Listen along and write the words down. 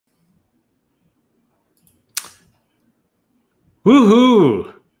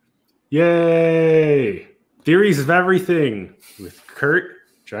Woohoo! Yay! Theories of Everything with Kurt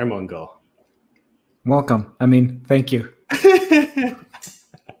Drymungle. Welcome. Thank you.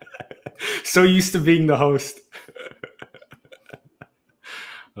 So used to being the host.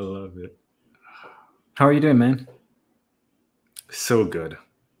 I love it. How are you doing, man? So good.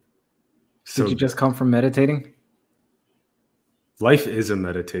 Did you just come from meditating? Life is a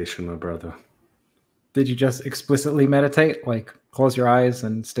meditation, my brother. Did you just explicitly meditate? Like close your eyes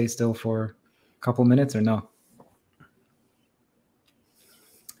and stay still for a couple minutes or no?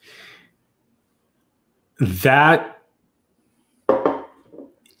 That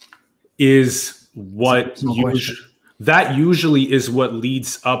is what usually is what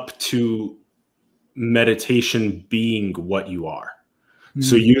leads up to meditation being what you are. Mm-hmm.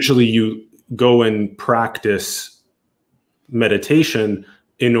 So usually you go and practice meditation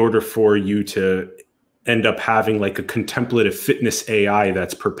in order for you to end up having like a contemplative fitness AI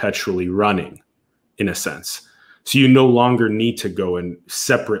that's perpetually running, in a sense. So you no longer need to go and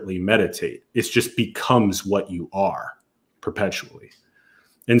separately meditate. It just becomes what you are perpetually.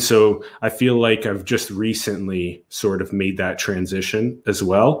 And so I feel like I've just recently sort of made that transition as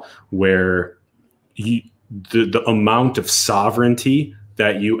well, where the amount of sovereignty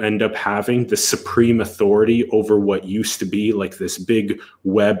that you end up having, the supreme authority over what used to be like this big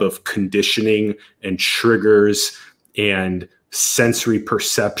web of conditioning and triggers and sensory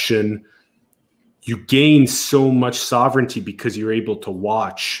perception, you gain so much sovereignty because you're able to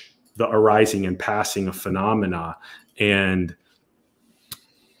watch the arising and passing of phenomena. And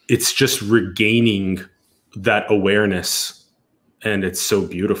it's just regaining that awareness. And it's so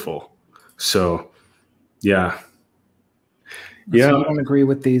beautiful. So, yeah. Yeah. So you don't agree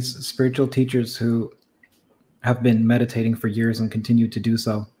with these spiritual teachers who have been meditating for years and continue to do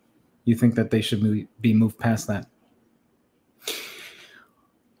so? You think that they should be moved past that?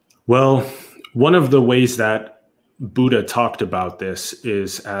 Well, one of the ways that Buddha talked about this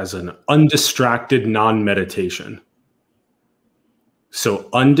is as an undistracted non-meditation. So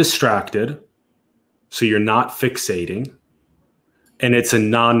undistracted, so you're not fixating, and it's a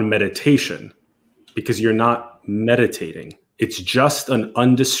non-meditation because you're not meditating. It's just an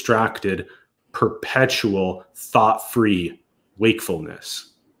undistracted, perpetual, thought-free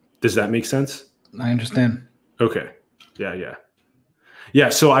wakefulness. Does that make sense? I understand. Okay. Yeah.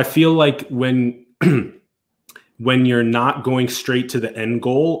 So I feel like when you're not going straight to the end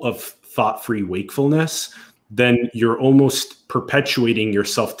goal of thought-free wakefulness, then you're almost perpetuating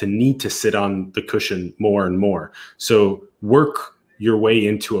yourself to need to sit on the cushion more and more. So work your way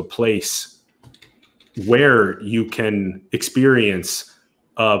into a place where you can experience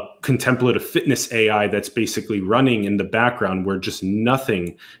a contemplative fitness AI that's basically running in the background where just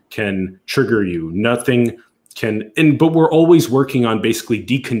nothing can trigger you, but we're always working on basically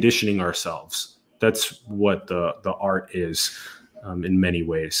deconditioning ourselves. That's what the art is in many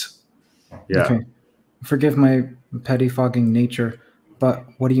ways. Yeah. Okay. Forgive my pettifogging nature, but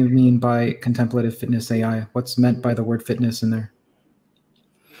what do you mean by contemplative fitness AI? What's meant by the word fitness in there?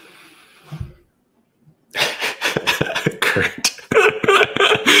 Kurt.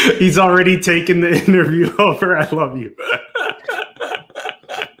 He's already taken the interview over. I love you.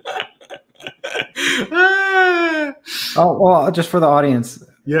 Oh, well, just for the audience.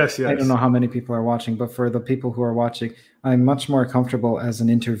 Yes. I don't know how many people are watching, but for the people who are watching, I'm much more comfortable as an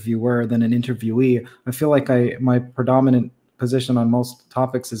interviewer than an interviewee. I feel like my predominant position on most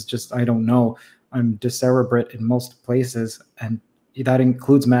topics is just, I don't know. I'm decerebrate in most places, and that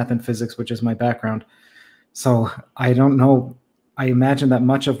includes math and physics, which is my background. So I don't know. I imagine that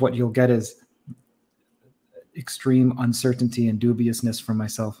much of what you'll get is extreme uncertainty and dubiousness from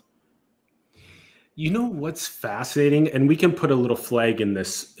myself. You know what's fascinating, and we can put a little flag in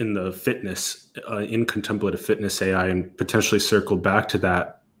the fitness, in contemplative fitness AI, and potentially circle back to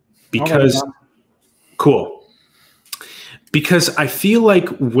that because I feel like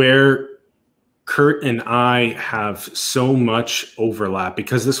where Kurt and I have so much overlap,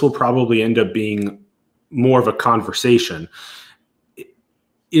 because this will probably end up being more of a conversation,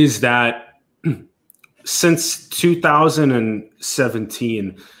 is that since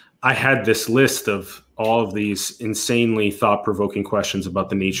 2017, I had this list of all of these insanely thought-provoking questions about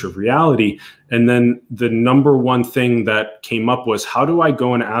the nature of reality. And then the number one thing that came up was, how do I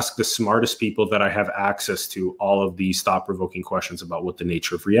go and ask the smartest people that I have access to all of these thought-provoking questions about what the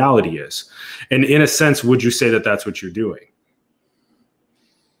nature of reality is? And in a sense, would you say that that's what you're doing?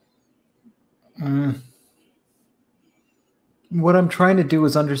 What I'm trying to do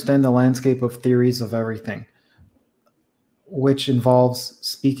is understand the landscape of theories of everything, which involves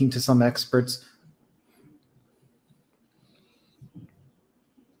speaking to some experts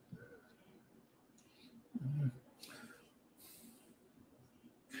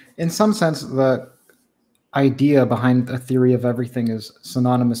in some sense, the idea behind a theory of everything is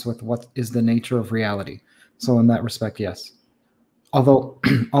synonymous with what is the nature of reality. So in that respect, yes. Although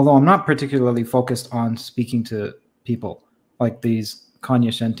I'm not particularly focused on speaking to people like these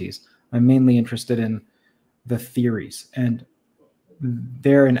cognoscentes, I'm mainly interested in the theories, and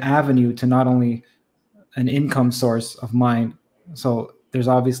they're an avenue to not only an income source of mine. So there's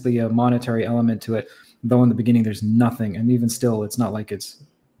obviously a monetary element to it, though in the beginning there's nothing, and even still, it's not like it's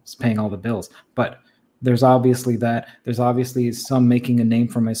paying all the bills. But there's obviously that. There's obviously some making a name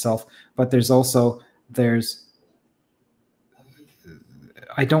for myself, but there's so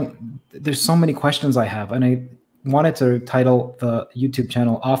many questions I have, and I wanted to title the YouTube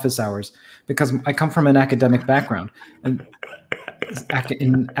channel Office Hours because I come from an academic background. And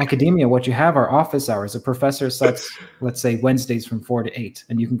in academia, what you have are office hours. A professor sets, let's say, Wednesdays from 4 to 8,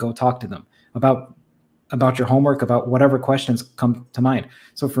 and you can go talk to them about your homework, about whatever questions come to mind.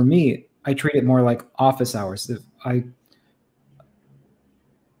 So for me, I treat it more like office hours.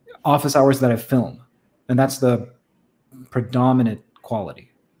 Office hours that I film, and that's the predominant quality.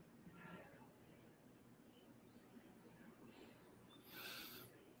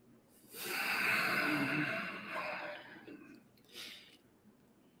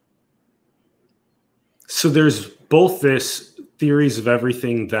 So there's both this theories of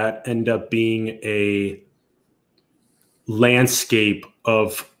everything that end up being a landscape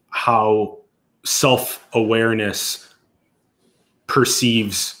of how self-awareness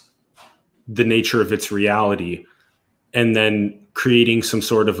perceives the nature of its reality, and then creating some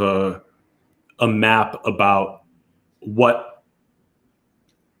sort of a map about what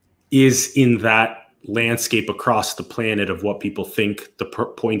is in that landscape across the planet of what people think the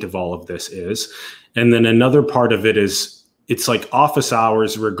point of all of this is. And then another part of it is it's like office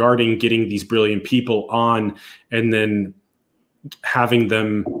hours regarding getting these brilliant people on and then having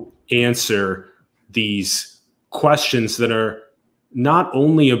them answer these questions that are not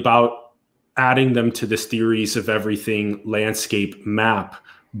only about adding them to this theories of everything landscape map,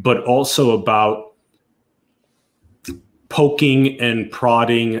 but also about poking and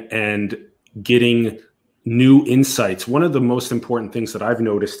prodding and getting new insights. One of the most important things that I've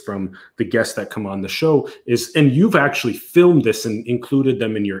noticed from the guests that come on the show is, and you've actually filmed this and included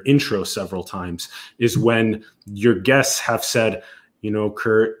them in your intro several times, is when your guests have said, you know,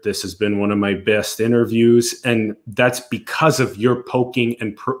 Kurt, this has been one of my best interviews. And that's because of your poking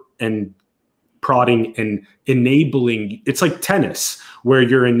and prodding and enabling. It's like tennis, where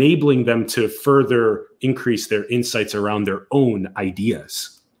you're enabling them to further increase their insights around their own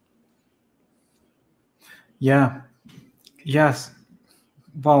ideas. Yeah. Yes.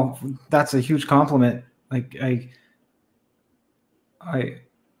 Well, that's a huge compliment. Like I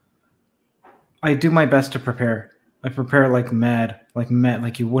do my best to prepare. I prepare like mad,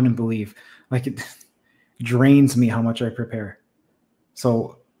 like you wouldn't believe. Like it drains me how much I prepare.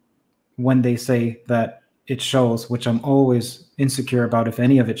 So when they say that it shows, which I'm always insecure about if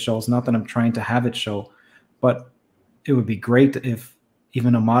any of it shows, not that I'm trying to have it show, but it would be great if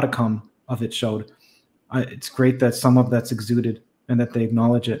even a modicum of it showed. It's great that some of that's exuded and that they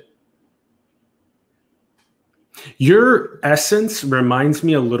acknowledge it. Your essence reminds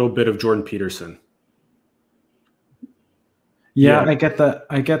me a little bit of Jordan Peterson. Yeah, I get that.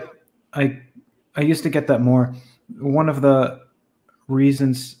 I used to get that more. One of the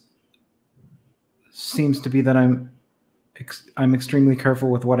reasons seems to be that I'm extremely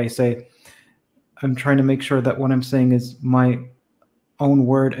careful with what I say. I'm trying to make sure that what I'm saying is my own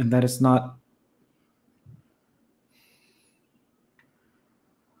word and that it's not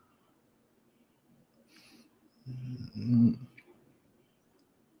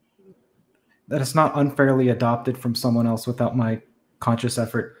unfairly adopted from someone else without my conscious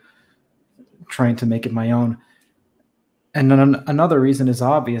effort trying to make it my own. And another reason is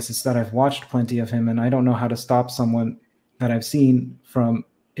obvious, is that I've watched plenty of him, and I don't know how to stop someone that I've seen from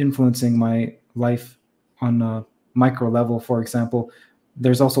influencing my life on a micro level. For example,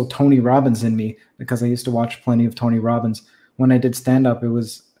 there's also Tony Robbins in me, because I used to watch plenty of Tony Robbins. When I did stand-up, it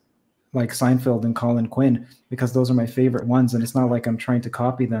was like Seinfeld and Colin Quinn, because those are my favorite ones. And it's not like I'm trying to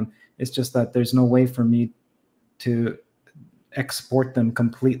copy them. It's just that there's no way for me to export them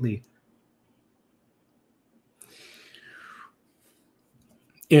completely.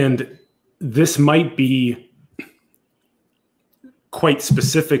 And this might be quite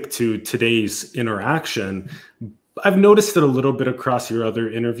specific to today's interaction. I've noticed it a little bit across your other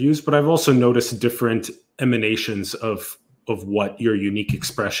interviews, but I've also noticed different emanations of what your unique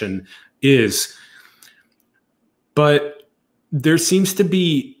expression is. But there seems to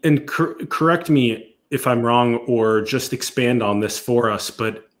be, and correct me if I'm wrong or just expand on this for us,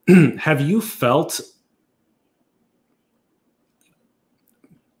 but have you felt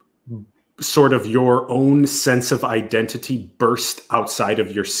sort of your own sense of identity burst outside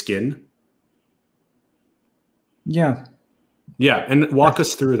of your skin? Yeah. Yeah. And walk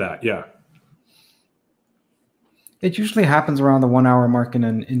us through that. Yeah. It usually happens around the 1 hour mark in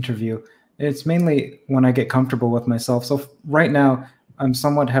an interview. It's mainly when I get comfortable with myself. So right now I'm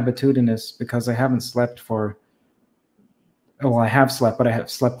somewhat habitudinous because I haven't slept for, well, I have slept, but I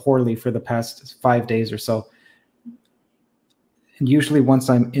have slept poorly for the past 5 days or so. And usually once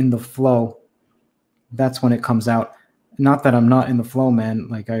I'm in the flow, that's when it comes out. Not that I'm not in the flow, man.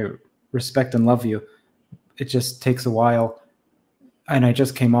 Like, I respect and love you. It just takes a while. And I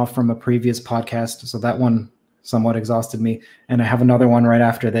just came off from a previous podcast, so that one somewhat exhausted me. And I have another one right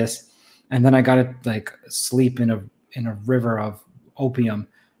after this. And then I got to like sleep in a river of opium.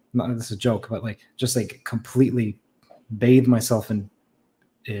 Not this is a joke, but like just like completely bathe myself in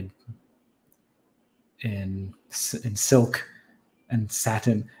silk and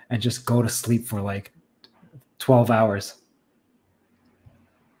satin and just go to sleep for like 12 hours.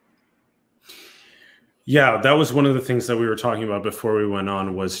 Yeah, that was one of the things that we were talking about before we went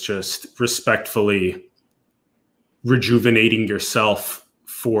on, was just respectfully rejuvenating yourself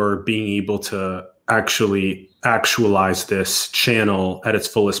for being able to actually actualize this channel at its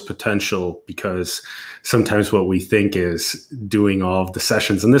fullest potential, because sometimes what we think is doing all of the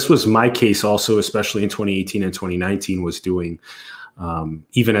sessions, and this was my case also, especially in 2018 and 2019, was doing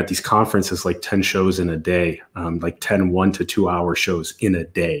even at these conferences like 10 shows in a day, like 10 1 to 2 hour shows in a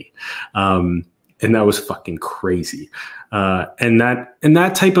day. And that was fucking crazy. And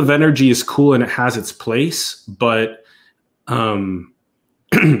that type of energy is cool and it has its place, but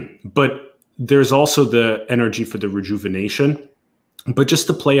but there's also the energy for the rejuvenation. But just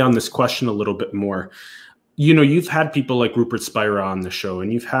to play on this question a little bit more, you know, you've had people like Rupert Spira on the show,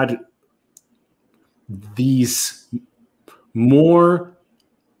 and you've had these more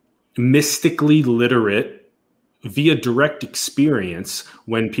mystically literate via direct experience.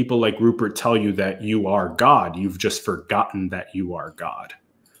 When people like Rupert tell you that you are God, you've just forgotten that you are God.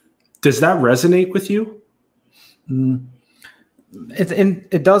 Does that resonate with you?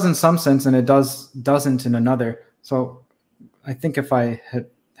 It does in some sense, and it doesn't in another. So I think if I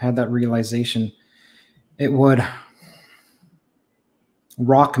had that realization, it would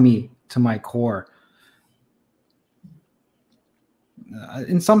rock me to my core.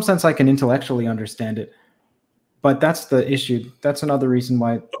 In some sense, I can intellectually understand it, but that's the issue. That's another reason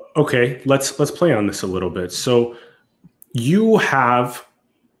why. Okay, let's play on this a little bit. So you have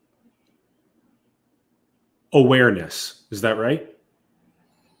awareness, is that right?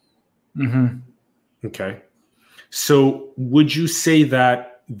 Mm-hmm. Okay. So would you say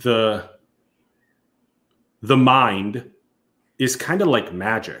that the mind is kind of like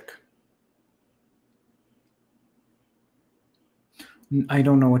magic? I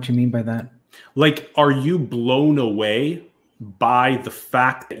don't know what you mean by that. Like, are you blown away by the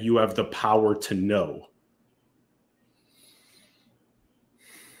fact that you have the power to know?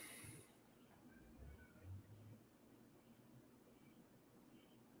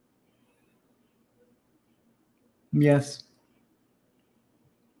 Yes.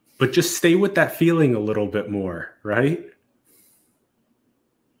 But just stay with that feeling a little bit more, right?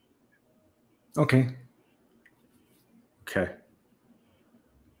 Okay. Okay.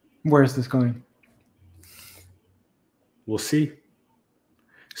 Where is this going? We'll see.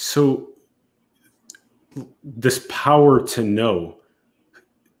 So this power to know,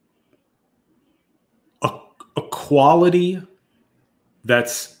 a quality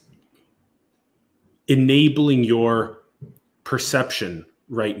that's enabling your perception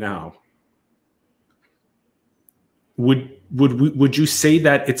right now. Would you say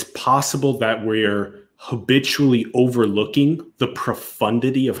that it's possible that we're habitually overlooking the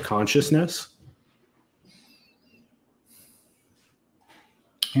profundity of consciousness?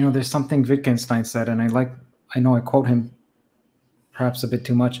 You know, there's something Wittgenstein said, and I know I quote him perhaps a bit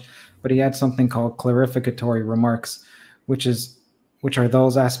too much, but he had something called clarificatory remarks, which are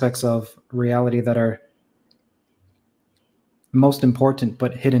those aspects of reality that are most important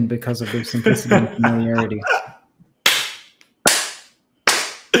but hidden because of their simplicity and familiarity.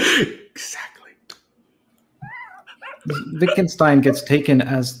 Exactly. Wittgenstein gets taken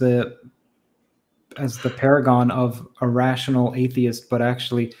as the paragon of a rational atheist, but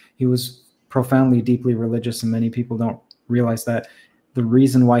actually he was profoundly, deeply religious, and many people don't realize that. The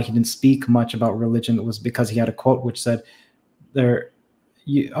reason why he didn't speak much about religion was because he had a quote which said,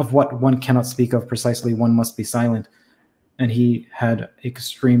 of what one cannot speak of precisely, one must be silent. And he had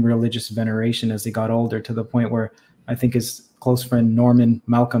extreme religious veneration as he got older, to the point where I think his close friend Norman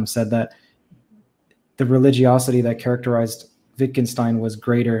Malcolm said that the religiosity that characterized Wittgenstein was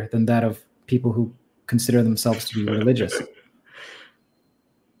greater than that of people who consider themselves to be religious.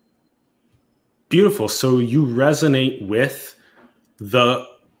 Beautiful. So you resonate with the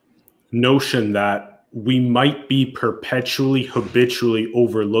notion that we might be perpetually, habitually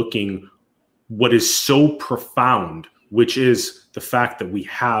overlooking what is so profound, which is the fact that we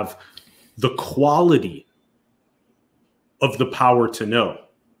have the quality of the power to know,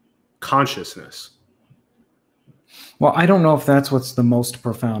 consciousness. Well, I don't know if that's what's the most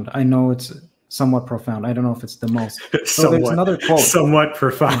profound. I know it's somewhat profound. I don't know if it's the most. So there's another quote. Somewhat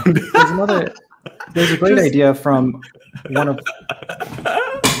profound. There's a great idea from one of.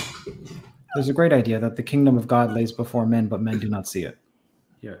 There's a great idea that the kingdom of God lays before men, but men do not see it.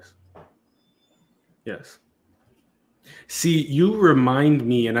 Yes. Yes. See, you remind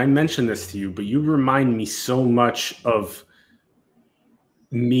me, and I mentioned this to you, but you remind me so much of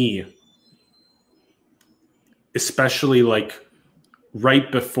me, especially like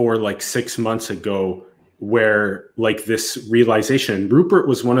right before like 6 months ago, where like this realization, Rupert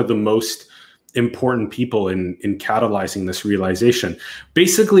was one of the most important people in catalyzing this realization.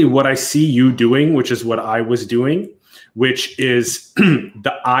 Basically what I see you doing, which is what I was doing, which is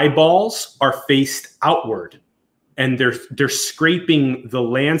the eyeballs are faced outward and they're scraping the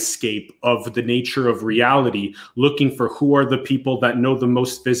landscape of the nature of reality, looking for who are the people that know the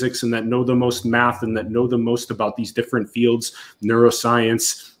most physics and that know the most math and that know the most about these different fields,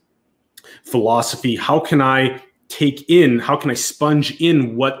 neuroscience, philosophy. How can I sponge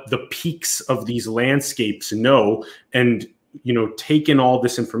in what the peaks of these landscapes know and, you know, take in all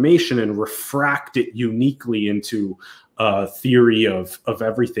this information and refract it uniquely into a theory of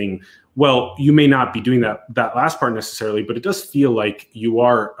everything. Well, you may not be doing that last part necessarily, but it does feel like you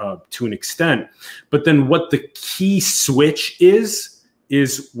are to an extent. But then what the key switch is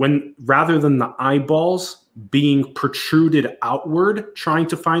when rather than the eyeballs being protruded outward, trying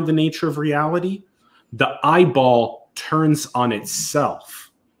to find the nature of reality, the eyeball turns on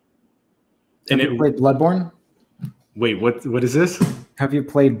itself. And have you played Bloodborne? Wait, what is this? Have you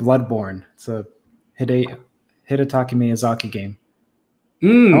played Bloodborne? It's a Hidetaki Miyazaki game.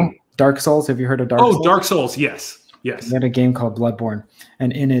 Oh, Dark Souls. Have you heard of Dark Souls? Oh, Dark Souls. Yes. Yes. They had a game called Bloodborne.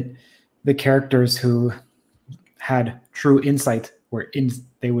 And in it, the characters who had true insight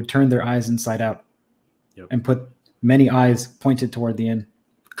they would turn their eyes inside out and put many eyes pointed toward the end.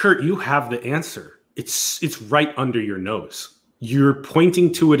 Kurt, you have the answer. It's right under your nose. You're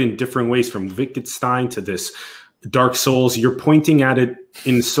pointing to it in different ways, from Wittgenstein to this Dark Souls. You're pointing at it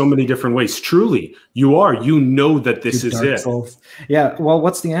in so many different ways. Truly, you are. You know that this is it. Souls. Yeah. Well,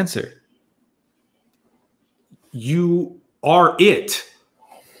 what's the answer? You are it.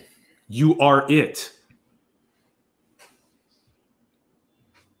 You are it.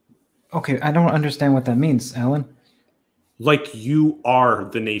 Okay, I don't understand what that means, Alan. Like you are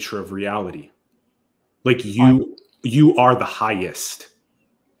the nature of reality. Like you are the highest.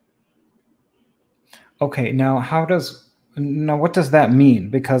 Okay, now what does that mean?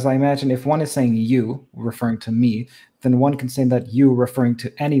 Because I imagine if one is saying you, referring to me, then one can say that you referring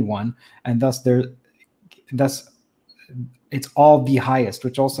to anyone, and thus it's all the highest,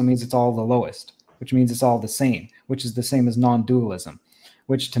 which also means it's all the lowest, which means it's all the same, which is the same as non-dualism,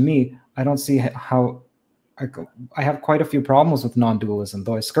 which to me, I don't see how I have quite a few problems with non-dualism,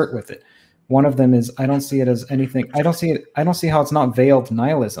 though I skirt with it. One of them is I don't see it as anything. I don't see how it's not veiled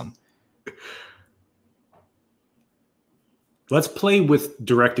nihilism. Let's play with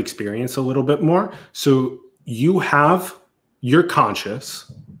direct experience a little bit more. So you're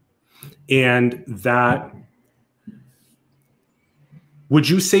conscious, and that, would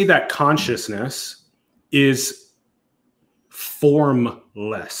you say that consciousness is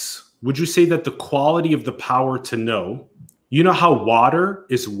formless? Would you say that the quality of the power to know, you know how water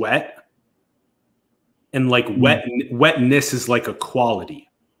is wet? And like wetness is like a quality.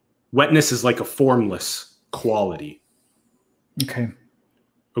 Wetness is like a formless quality.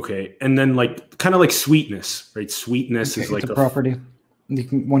 Okay. And then like kind of like sweetness, right? Sweetness is like a property.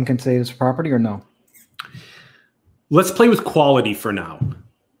 One can say it's a property or no? Let's play with quality for now.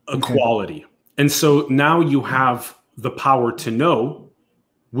 Quality. And so now you have the power to know,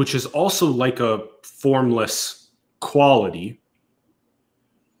 which is also like a formless quality.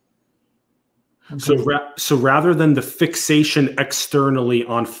 Okay. So rather than the fixation externally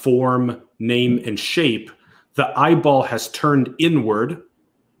on form, name, and shape, the eyeball has turned inward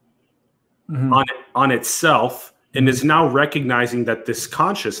on itself and is now recognizing that this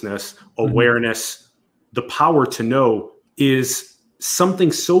consciousness, awareness, the power to know is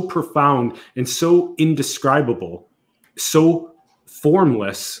something so profound and so indescribable so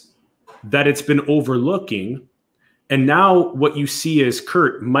formless that it's been overlooking. And now what you see is,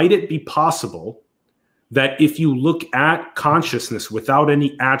 Kurt, might it be possible that if you look at consciousness without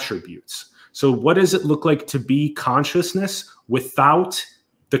any attributes, so what does it look like to be consciousness without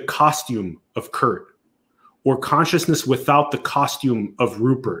the costume of Kurt, or consciousness without the costume of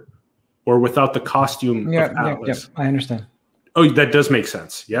Rupert, or without the costume of Atlas? I understand. Oh, that does make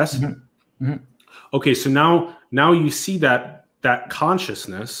sense. Yes. Mm-hmm. Mm-hmm. Okay, so now you see that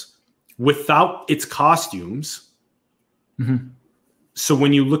consciousness without its costumes. Mm-hmm. So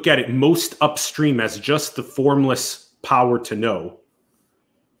when you look at it most upstream as just the formless power to know,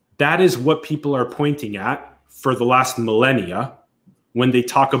 that is what people are pointing at for the last millennia when they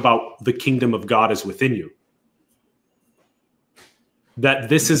talk about the kingdom of God is within you. That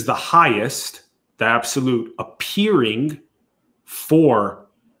this is the highest, the absolute, appearing for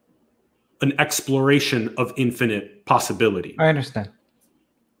an exploration of infinite possibility. I understand.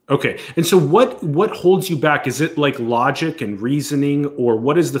 Okay. And so what holds you back? Is it like logic and reasoning, or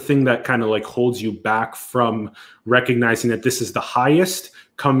what is the thing that kind of like holds you back from recognizing that this is the highest,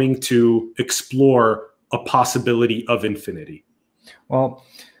 coming to explore a possibility of infinity? Well,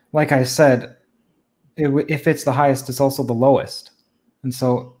 like I said, if it's the highest, it's also the lowest. And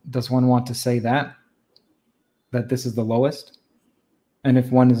so does one want to say that this is the lowest? And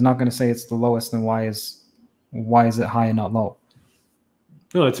if one is not going to say it's the lowest, then why is it high and not low?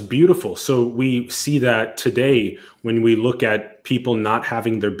 No, it's beautiful. So we see that today when we look at people not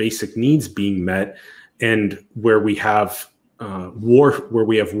having their basic needs being met, and where we have war,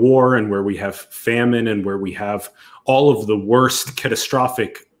 and where we have famine, and where we have all of the worst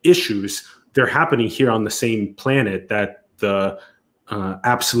catastrophic issues, they're happening here on the same planet that the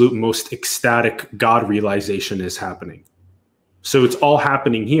absolute most ecstatic God realization is happening. So it's all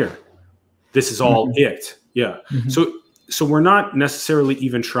happening here. This is all it. Yeah. Mm-hmm. So we're not necessarily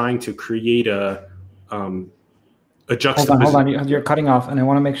even trying to create a juxtaposition. Hold on. You're cutting off, and I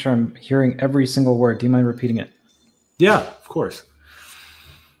want to make sure I'm hearing every single word. Do you mind repeating it? Yeah, of course.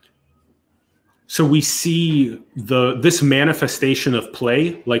 So we see this manifestation of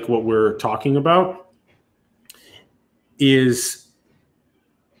play, like what we're talking about, is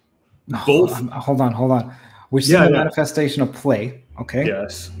both. Hold on. We see the manifestation of play. Okay.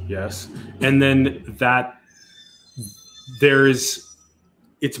 Yes. And then that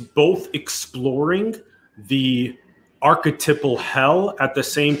it's both exploring the archetypal hell at the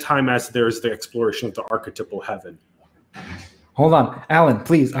same time as there's the exploration of the archetypal heaven. Hold on, Alan,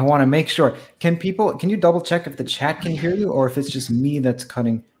 please. I want to make sure. Can you double check if the chat can hear you, or if it's just me that's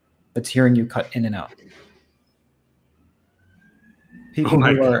hearing you cut in and out? People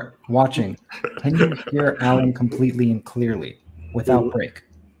who are watching, can you hear Alan completely and clearly without break?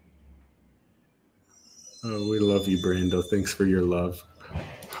 Oh, we love you, Brando. Thanks for your love.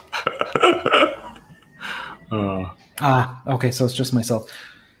 Okay, so it's just myself.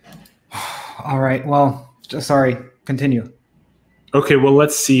 All right, well, sorry, continue. Okay, well,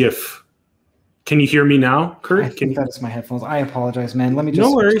 let's see if... Can you hear me now, Kurt? I think that's my headphones. I apologize, man. Let me just...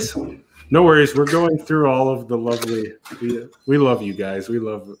 No worries. No worries. We're going through all of the lovely... We love you guys.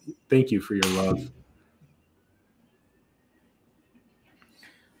 Thank you for your love.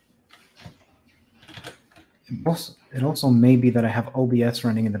 It also may be that I have OBS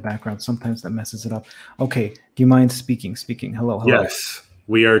running in the background. Sometimes that messes it up. Okay. Do you mind speaking? Hello. Yes.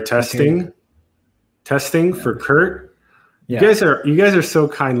 We are testing. Okay. Testing for Kurt. Yeah. You guys are so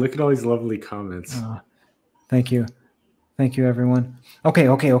kind. Look at all these lovely comments. Thank you. Thank you, everyone. Okay.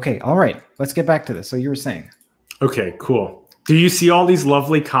 All right. Let's get back to this. So you were saying. Okay, cool. Do you see all these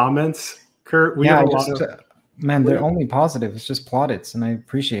lovely comments, Kurt? We have a lot of... Man, they're only positive. It's just plaudits, and I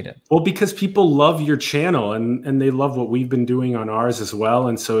appreciate it. Well, because people love your channel, and they love what we've been doing on ours as well.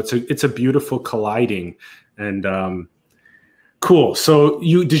 And so it's a beautiful colliding. And cool. So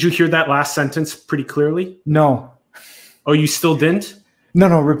did you hear that last sentence pretty clearly? No. Oh, you still didn't?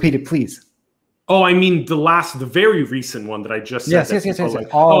 No, repeat it, please. Oh, I mean the very recent one that I just said. Yes.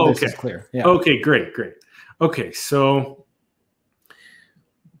 All this is clear. Yeah. Okay, great. Okay, so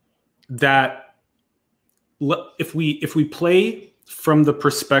that if we play from the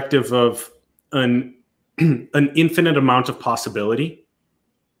perspective of an infinite amount of possibility,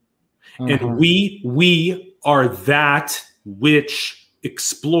 and we are that which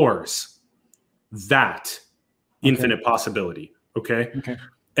explores that infinite possibility. Okay.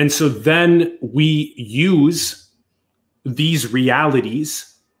 And so then we use these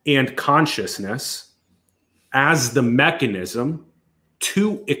realities and consciousness as the mechanism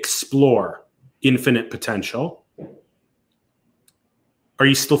to explore infinite potential. Are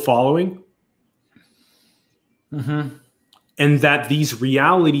you still following? and that these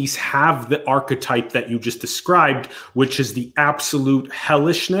realities have the archetype that you just described, which is the absolute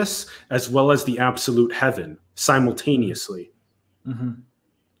hellishness as well as the absolute heaven simultaneously. Mm-hmm.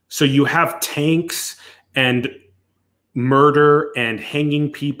 So you have tanks and murder and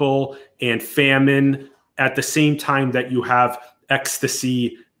hanging people and famine at the same time that you have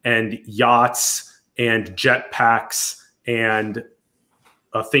ecstasy and yachts and jetpacks and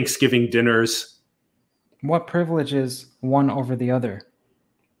Thanksgiving dinners. What privileges one over the other?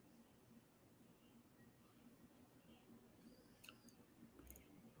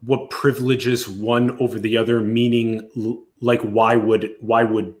 What privileges one over the other, meaning like why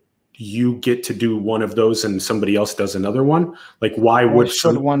would you get to do one of those and somebody else does another one? Like why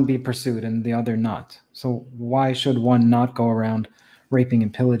should one be pursued and the other not? So why should one not go around raping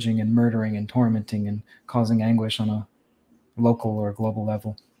and pillaging and murdering and tormenting and causing anguish on a local or global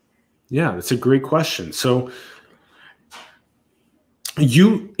level? Yeah, that's a great question. So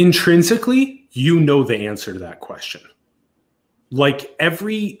you intrinsically, you know the answer to that question. Like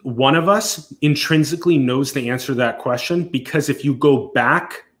every one of us intrinsically knows the answer to that question, because if you go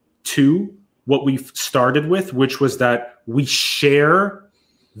back to what we've started with, which was that we share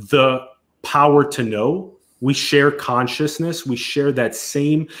the power to know, we share consciousness, we share that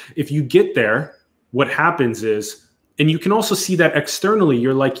same, if you get there, what happens is, and you can also see that externally,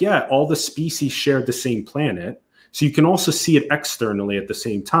 you're like, yeah, all the species share the same planet. So you can also see it externally at the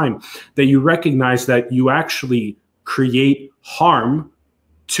same time, that you recognize that you actually create harm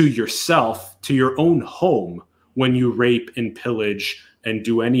to yourself, to your own home, when you rape and pillage and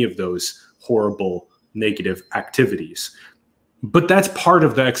do any of those horrible negative activities. But that's part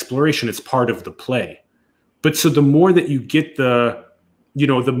of the exploration. It's part of the play. But so the more that you get the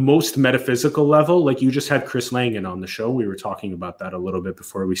most metaphysical level, like you just had Chris Langan on the show. We were talking about that a little bit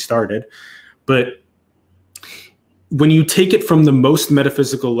before we started. But when you take it from the most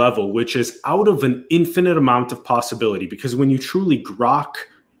metaphysical level, which is out of an infinite amount of possibility, because when you truly grok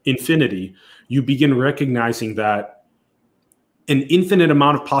infinity, you begin recognizing that an infinite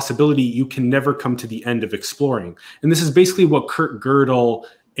amount of possibility you can never come to the end of exploring. And this is basically what Kurt Gödel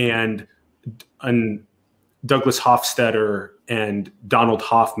and Douglas Hofstadter and Donald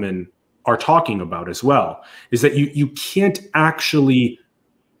Hoffman are talking about as well, is that you can't actually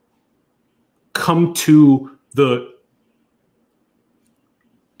come to the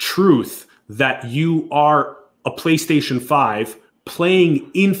truth that you are a PlayStation 5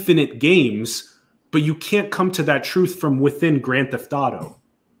 playing infinite games, but you can't come to that truth from within Grand Theft Auto.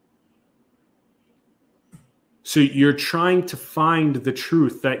 So you're trying to find the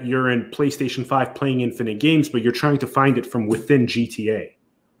truth that you're in PlayStation 5 playing infinite games, but you're trying to find it from within GTA.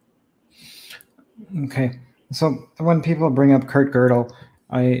 Okay. So when people bring up Kurt Gödel,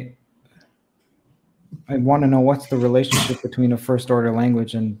 I want to know what's the relationship between a first order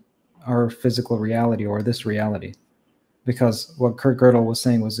language and our physical reality, or this reality. Because what Kurt Gödel was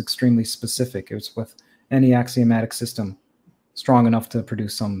saying was extremely specific. It was with any axiomatic system strong enough to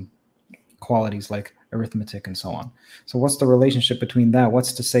produce some qualities like arithmetic and so on. So what's the relationship between that?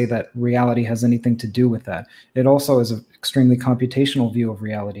 What's to say that reality has anything to do with that? It also is an extremely computational view of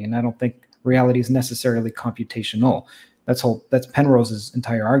reality, and I don't think reality is necessarily computational. That's Penrose's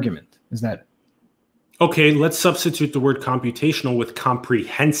entire argument, is that. Okay, let's substitute the word computational with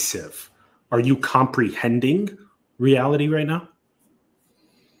comprehensive. Are you comprehending reality right now?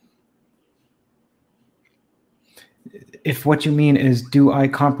 If what you mean is, do I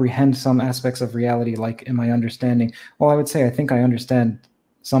comprehend some aspects of reality? Like, am I understanding? Well, I would say I think I understand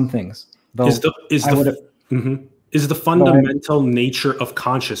some things. Though is the fundamental nature of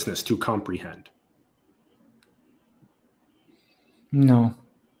consciousness to comprehend? No.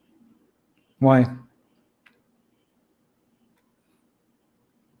 Why?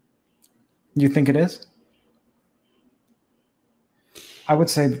 You think it is? I would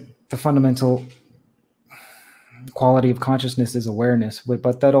say the fundamental quality of consciousness is awareness,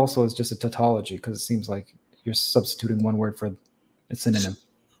 but that also is just a tautology, because it seems like you're substituting one word for a synonym.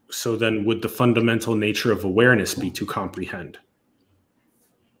 So then would the fundamental nature of awareness be to comprehend?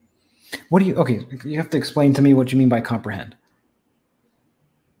 Okay, you have to explain to me what you mean by comprehend.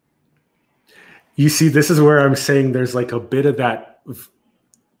 You see, this is where I'm saying there's like a bit of that,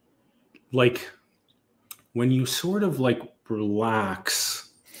 like when you sort of like relax.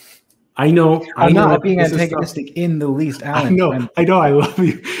 I'm not being antagonistic in the least, Alan. I know. I love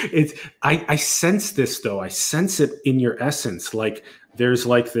you. I sense this though. I sense it in your essence. Like there's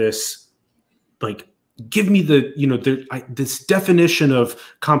like this, like give me the this definition of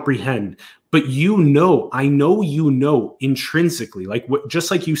comprehend. But I know intrinsically, like just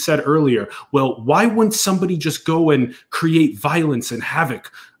like you said earlier, well, why wouldn't somebody just go and create violence and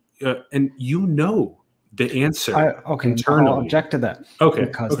havoc? And the answer internally. I'll object to that. Okay.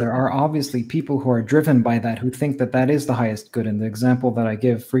 Because there are obviously people who are driven by that, who think that that is the highest good. And the example that I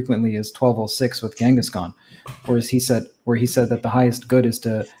give frequently is 1206 with Genghis Khan, where he said that the highest good is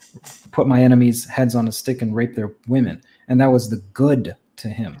to put my enemies' heads on a stick and rape their women. And that was the good to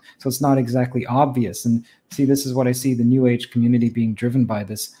him. So it's not exactly obvious. And see, this is what I see the New Age community being driven by,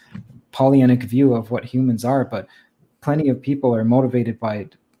 this Pollyannic view of what humans are. But plenty of people are motivated by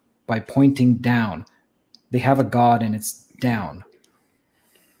pointing down. They have a God and it's down.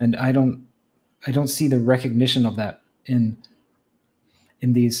 And I don't see the recognition of that in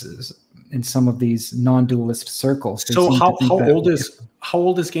some of these non-dualist circles. So how old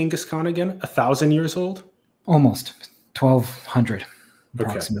is Genghis Khan again? 1,000 years old? Almost 1,200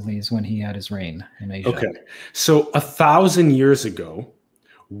 approximately is when he had his reign in Asia. Okay. So 1,000 years ago,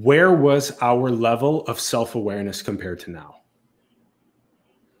 where was our level of self-awareness compared to now?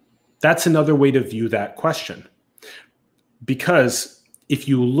 That's another way to view that question. Because if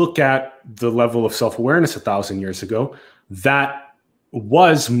you look at the level of self-awareness 1,000 years ago, that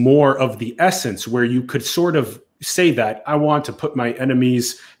was more of the essence, where you could sort of say that I want to put my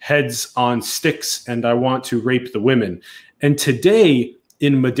enemies' heads on sticks and I want to rape the women. And today,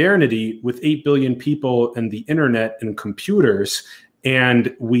 in modernity, with 8 billion people and the internet and computers,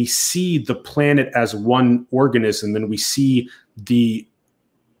 and we see the planet as one organism, and we see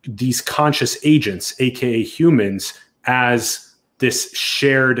these conscious agents, aka humans, as this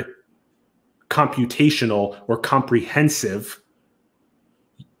shared computational or comprehensive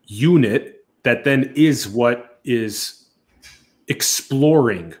unit that then is what is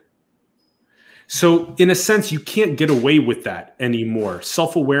exploring. So in a sense, you can't get away with that anymore.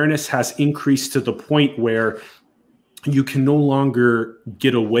 Self-awareness has increased to the point where you can no longer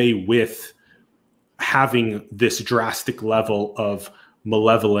get away with having this drastic level of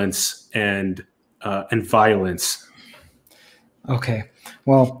malevolence and violence. Okay.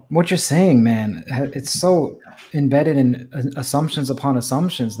 Well, what you're saying, man, it's so embedded in assumptions upon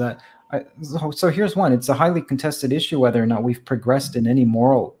assumptions that so here's one. It's a highly contested issue whether or not we've progressed in any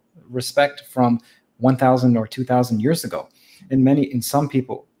moral respect from 1,000 or 2,000 years ago. Some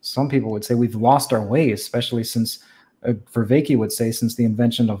people would say we've lost our way, especially since Vervaeke would say since the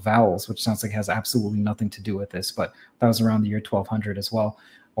invention of vowels, which sounds like it has absolutely nothing to do with this, but that was around the year 1200 as well,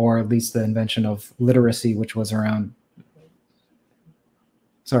 or at least the invention of literacy, which was around,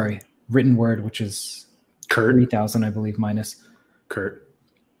 written word, which is 3,000, I believe, minus. Kurt.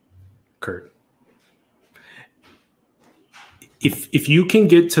 If you can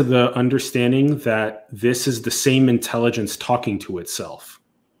get to the understanding that this is the same intelligence talking to itself,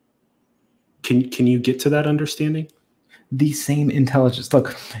 can you get to that understanding? The same intelligence.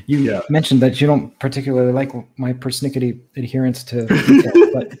 Look, you mentioned that you don't particularly like my persnickety adherence to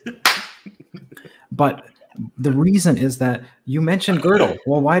details, but the reason is that you mentioned Gödel.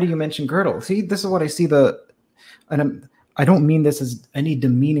 Well, why do you mention Gödel? See, this is what I see and I don't mean this as any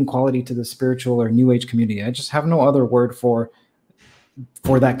demeaning quality to the spiritual or New Age community. I just have no other word for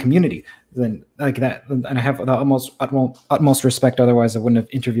that community than like that. And I have the utmost respect. Otherwise, I wouldn't have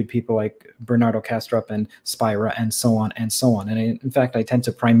interviewed people like Bernardo Kastrup and Spira and so on and so on. And in fact, I tend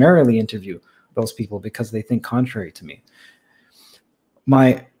to primarily interview those people because they think contrary to me.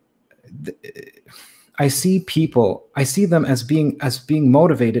 I see them as being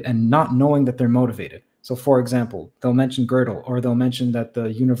motivated and not knowing that they're motivated. So for example, they'll mention Gödel, or they'll mention that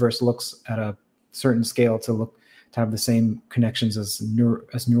the universe looks at a certain scale to have the same connections as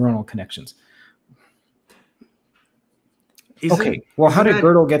neuronal connections. How did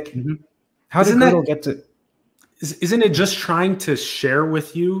Gödel get to? Isn't it just trying to share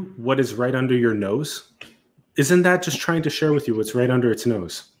with you what is right under your nose? Isn't that just trying to share with you what's right under its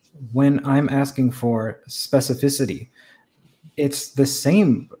nose? When I'm asking for specificity, it's the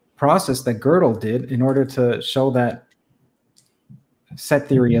same process that Gödel did in order to show that set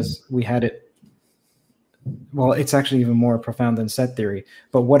theory as we had it. Well, it's actually even more profound than set theory,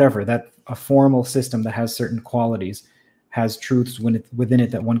 but whatever, that a formal system that has certain qualities has truths within it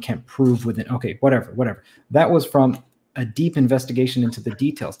that one can't prove within. Okay, whatever. That was from a deep investigation into the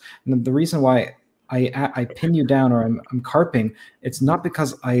details. And the reason why I pin you down or I'm carping, it's not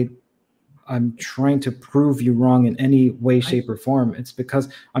because I'm trying to prove you wrong in any way, shape, or form. It's because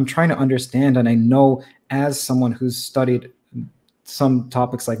I'm trying to understand, and I know as someone who's studied some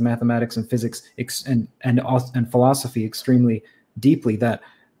topics like mathematics and physics and philosophy extremely deeply, that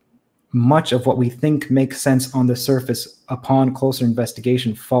much of what we think makes sense on the surface upon closer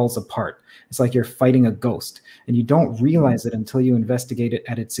investigation falls apart. It's like you're fighting a ghost, and you don't realize it until you investigate it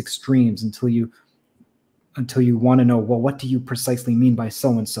at its extremes, until you want to know, well, what do you precisely mean by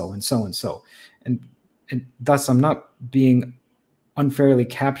so and so and so and so? And thus, I'm not being unfairly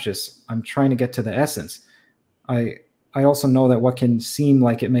captious. I'm trying to get to the essence. I also know that what can seem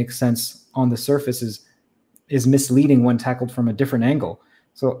like it makes sense on the surface is misleading when tackled from a different angle.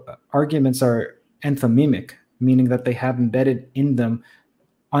 So arguments are enthymemic, meaning that they have embedded in them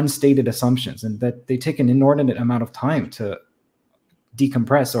unstated assumptions, and that they take an inordinate amount of time to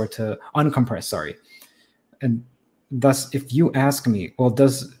decompress or to uncompress, sorry. And thus, if you ask me, well,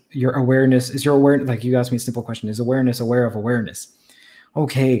 is your awareness, like you asked me a simple question, is awareness aware of awareness?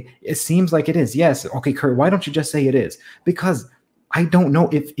 Okay, it seems like it is. Yes. Okay, Kurt, why don't you just say it is? Because I don't know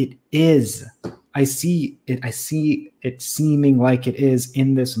if it is. I see it seeming like it is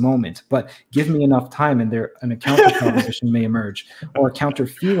in this moment, but give me enough time and a counter proposition may emerge, or a counter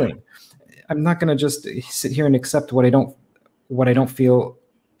feeling. I'm not going to just sit here and accept what I don't feel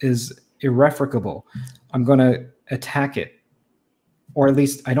is irrefracable. I'm going to attack it, or at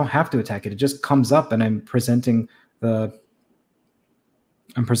least I don't have to attack it. It just comes up, and I'm presenting what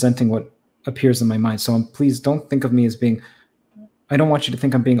appears in my mind. So please don't think of me as being. I don't want you to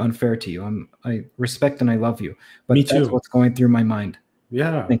think I'm being unfair to you. I respect and I love you, but Me too. That's what's going through my mind.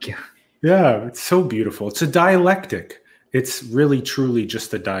 Yeah. Thank you. Yeah, it's so beautiful. It's a dialectic. It's really, truly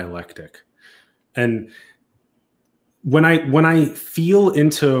just a dialectic. And when I feel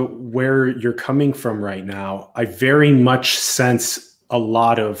into where you're coming from right now, I very much sense a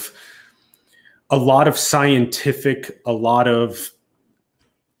lot of scientific, a lot of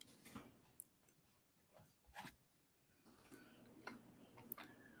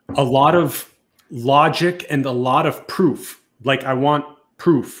logic and a lot of proof. Like, I want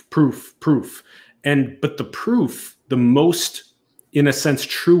proof. But the proof, the most, in a sense,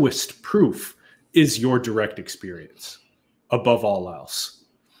 truest proof is your direct experience above all else.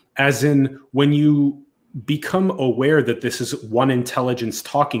 As in, when you become aware that this is one intelligence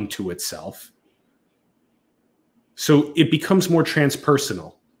talking to itself, so it becomes more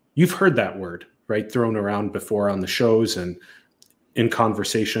transpersonal. You've heard that word, right, thrown around before on the shows and in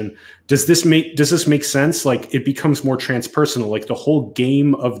conversation. Does this make sense? Like, it becomes more transpersonal. Like, the whole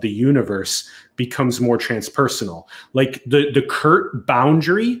game of the universe becomes more transpersonal. Like the Kurt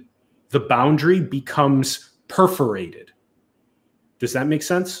boundary, the boundary becomes perforated. Does that make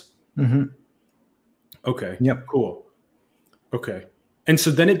sense? Mm-hmm. Okay. Yep. Cool. Okay. And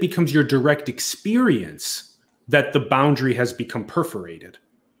so then it becomes your direct experience that the boundary has become perforated.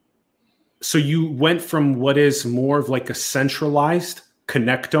 So you went from what is more of like a centralized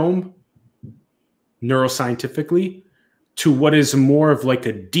connectome, neuroscientifically, to what is more of like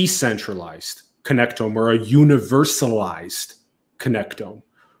a decentralized connectome, or a universalized connectome,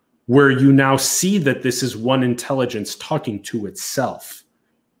 where you now see that this is one intelligence talking to itself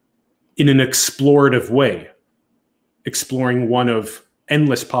in an explorative way, exploring one of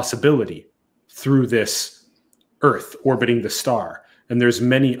endless possibility through this Earth orbiting the star. And there's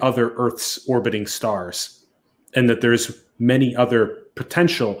many other Earths orbiting stars, and that there's many other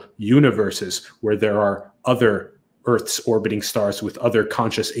potential universes where there are other Earths orbiting stars with other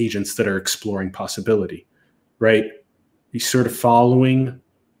conscious agents that are exploring possibility, right? You sort of following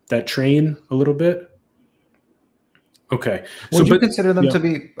that train a little bit? Okay. Would you consider them to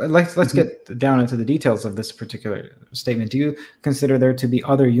be, let's get down into the details of this particular statement. Do you consider there to be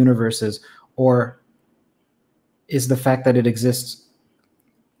other universes, or is the fact that it exists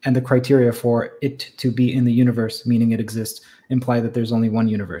and the criteria for it to be in the universe, meaning it exists, imply that there's only one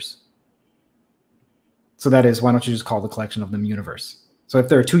universe? So that is, why don't you just call the collection of them universe? So if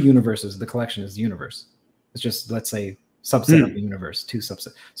there are two universes, the collection is the universe. It's just, let's say, subset of the universe, two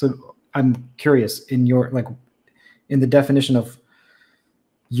subset. So I'm curious, in the definition of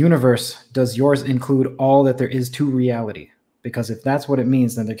universe, does yours include all that there is to reality? Because if that's what it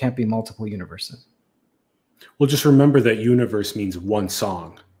means, then there can't be multiple universes. Well, just remember that universe means one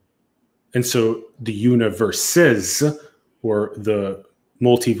song. And so the universes, or the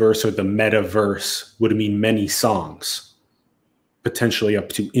multiverse, or the metaverse, would mean many songs, potentially up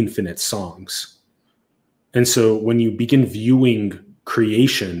to infinite songs. And so when you begin viewing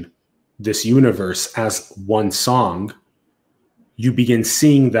creation, this universe, as one song, you begin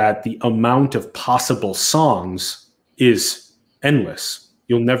seeing that the amount of possible songs is endless.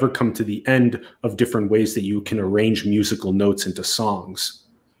 You'll never come to the end of different ways that you can arrange musical notes into songs.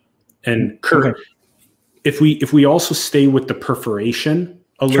 And Kurt, if we also stay with the perforation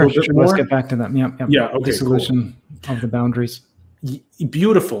a little bit more. Let's get back to that. Yeah. Okay, the solution of the boundaries.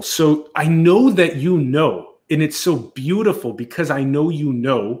 Beautiful. So I know that you know, and it's so beautiful because I know you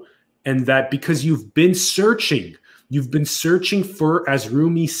know, and that because you've been searching for, as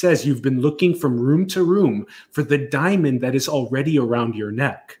Rumi says, you've been looking from room to room for the diamond that is already around your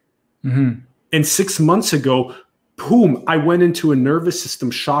neck. Mm-hmm. And 6 months ago, boom, I went into a nervous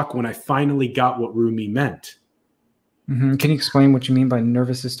system shock when I finally got what Rumi meant. Mm-hmm. Can you explain what you mean by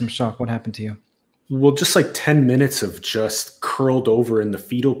nervous system shock? What happened to you? Well, just like 10 minutes of just curled over in the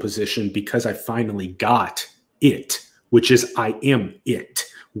fetal position because I finally got it, which is I am it.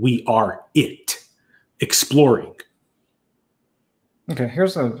 We are it. Exploring. Okay,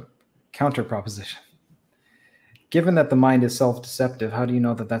 here's a counter proposition. Given that the mind is self-deceptive, how do you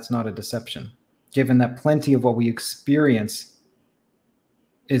know that that's not a deception? Given that plenty of what we experience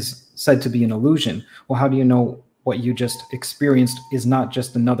is said to be an illusion, well, how do you know what you just experienced is not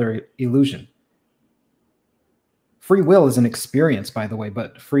just another illusion? Free will is an experience, by the way,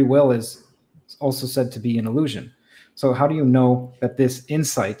 but free will is also said to be an illusion. So how do you know that this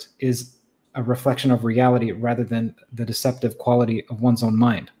insight is a reflection of reality rather than the deceptive quality of one's own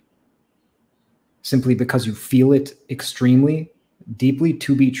mind? Simply because you feel it extremely deeply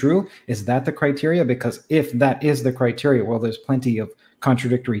to be true? Is that the criteria? Because if that is the criteria, well, there's plenty of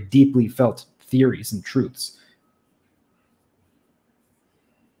contradictory, deeply felt theories and truths.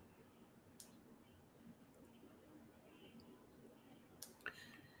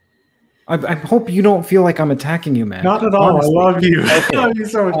 I hope you don't feel like I'm attacking you, man. Not at all. Honestly. I love you. Okay. I love you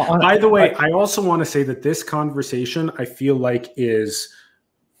so much. By the way, I also want to say that this conversation, I feel like, is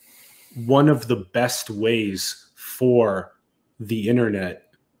one of the best ways for the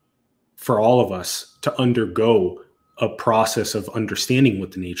internet, for all of us, to undergo a process of understanding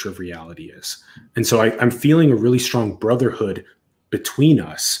what the nature of reality is. And so I'm feeling a really strong brotherhood between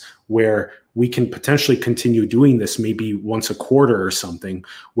us where we can potentially continue doing this maybe once a quarter or something,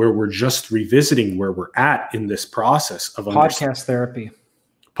 where we're just revisiting where we're at in this process of podcast therapy.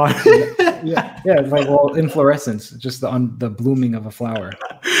 yeah, like, well, inflorescence, just the blooming of a flower.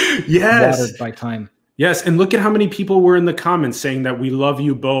 Yes, watered by time. Yes, and look at how many people were in the comments saying that we love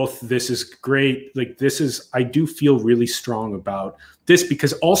you both. This is great. Like, this is, I do feel really strong about this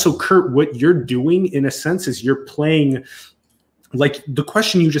because also, Kurt, what you're doing in a sense is you're playing. Like, the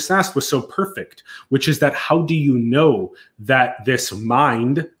question you just asked was so perfect, which is that how do you know that this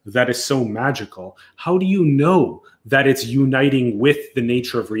mind that is so magical, how do you know that it's uniting with the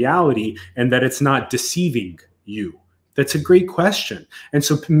nature of reality and that it's not deceiving you? That's a great question. And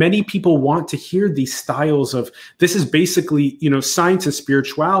so many people want to hear these styles of, this is basically, science and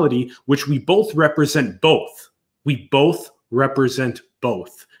spirituality, which we both represent both. We both represent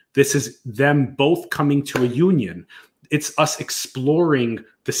both. This is them both coming to a union. It's us exploring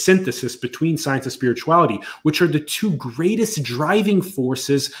the synthesis between science and spirituality, which are the two greatest driving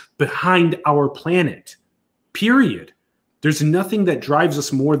forces behind our planet, period. There's nothing that drives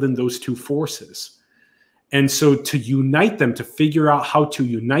us more than those two forces. And so to unite them, to figure out how to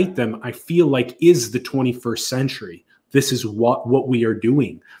unite them, I feel like is the 21st century. This is what we are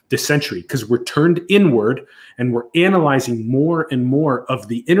doing this century, because we're turned inward and we're analyzing more and more of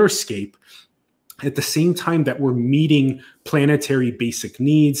the innerscape at the same time that we're meeting planetary basic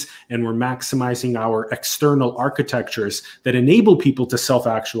needs and we're maximizing our external architectures that enable people to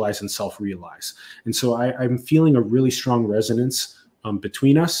self-actualize and self-realize. And so I'm feeling a really strong resonance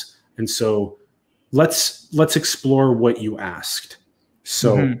between us. And so let's explore what you asked.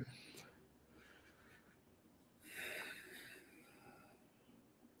 So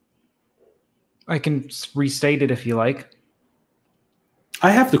I can restate it if you like.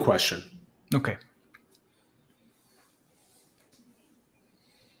 I have the question. Okay.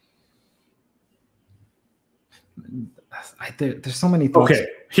 There's so many thoughts. Okay,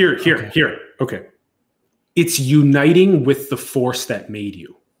 here. Okay. It's uniting with the force that made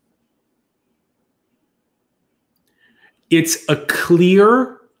you. It's a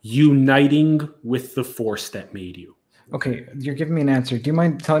clear uniting with the force that made you. Okay, you're giving me an answer. Do you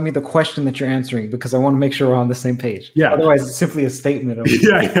mind telling me the question that you're answering? Because I want to make sure we're on the same page. Yeah. Otherwise, it's simply a statement of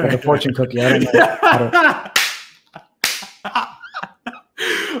like a fortune cookie. I don't know.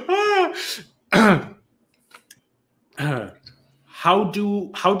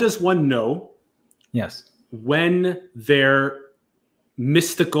 How does one know? Yes. When their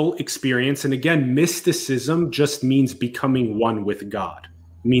mystical experience, and again, mysticism just means becoming one with God,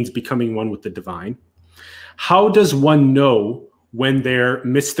 means becoming one with the divine. How does one know when they're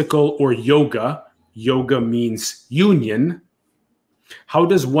mystical or yoga? Yoga means union. How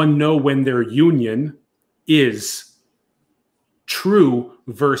does one know when their union is true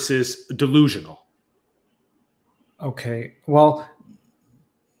versus delusional? Okay. Well,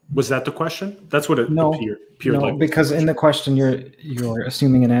 Was that the question? That's what it appeared no, like. Because in the question you're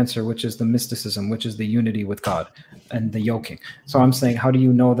assuming an answer, which is the mysticism, which is the unity with God and the yoking. So I'm saying, how do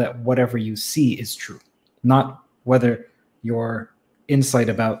you know that whatever you see is true? Not whether your insight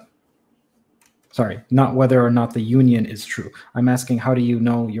about, not whether or not the union is true. I'm asking, how do you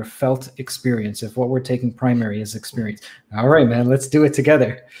know your felt experience, if what we're taking primary is experience? All right, man, let's do it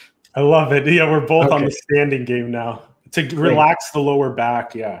together. I love it. Yeah, we're both on the standing game now. To relax the lower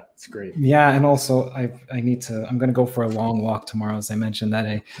back. Yeah, it's great. Yeah, and also I'm going to go for a long walk tomorrow. As I mentioned,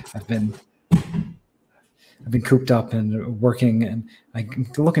 that I've been cooped up and working, and I'm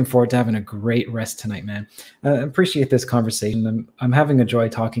looking forward to having a great rest tonight, man. I appreciate this conversation. I'm having a joy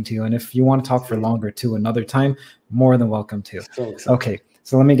talking to you, and if you want to talk for longer too another time, more than welcome to. Okay,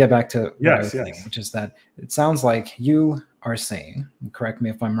 so let me get back to what I was saying, which is that it sounds like you are saying, correct me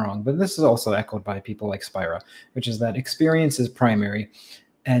if I'm wrong, but this is also echoed by people like Spira, which is that experience is primary,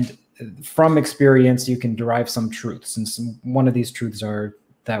 and from experience you can derive some truths, and one of these truths are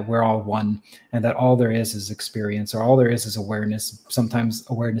that we're all one, and that all there is experience, or all there is awareness. Sometimes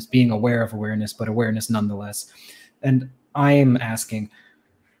awareness being aware of awareness, but awareness nonetheless. And I am asking,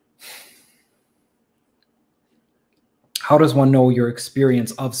 how does one know your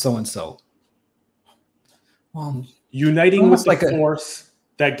experience of so-and-so? Well, uniting with the force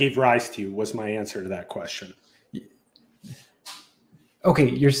that gave rise to you was my answer to that question. Okay,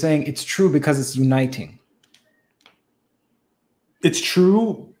 you're saying it's true because it's uniting. It's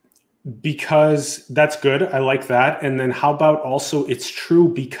true because that's good. I like that. And then how about also it's true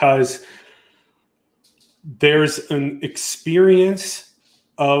because there's an experience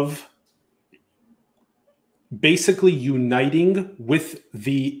of basically uniting with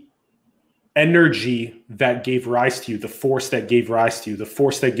the energy that gave rise to you, the force that gave rise to you, the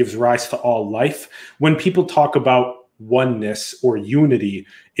force that gives rise to all life. When people talk about oneness or unity,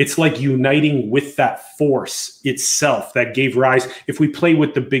 it's like uniting with that force itself that gave rise. If we play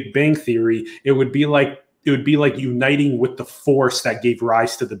with the Big Bang Theory, it would be like uniting with the force that gave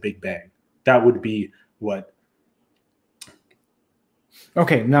rise to the Big Bang. That would be what.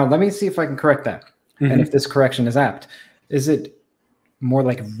 Okay, now let me see if I can correct that. Mm-hmm. And if this correction is apt. Is it more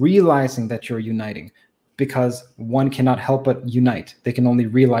like realizing that you're uniting? Because one cannot help but unite. They can only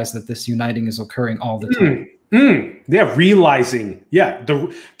realize that this uniting is occurring all the time. Yeah, realizing. Yeah,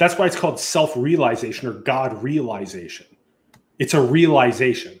 that's why it's called self-realization or God realization. It's a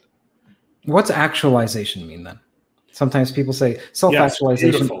realization. What's actualization mean then? Sometimes people say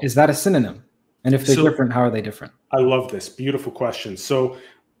self-actualization. Yes, is that a synonym? And if they're different, how are they different? I love this. Beautiful question. So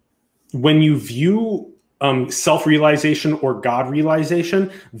when you view self-realization or God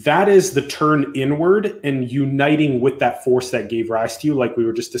realization, that is the turn inward and uniting with that force that gave rise to you, like we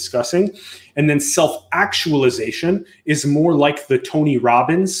were just discussing. And then self-actualization is more like the Tony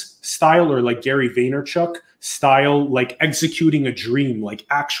Robbins style, or like Gary Vaynerchuk style, like executing a dream, like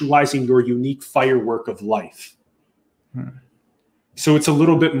actualizing your unique firework of life. So it's a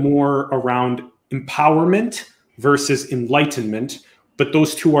little bit more around empowerment versus enlightenment, but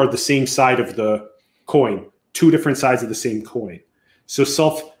those two are the same side of the coin, two different sides of the same coin. So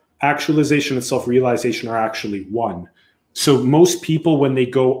self-actualization and self-realization are actually one. So most people, when they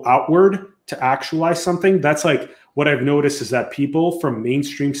go outward to actualize something, that's like what I've noticed is that people from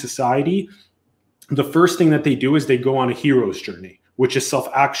mainstream society, the first thing that they do is they go on a hero's journey, which is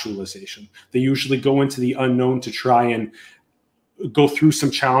self-actualization. They usually go into the unknown to try and go through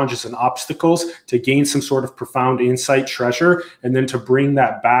some challenges and obstacles to gain some sort of profound insight, treasure, and then to bring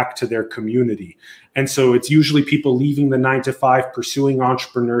that back to their community. And so it's usually people leaving the 9-to-5, pursuing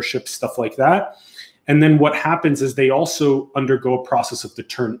entrepreneurship, stuff like that. And then what happens is they also undergo a process of the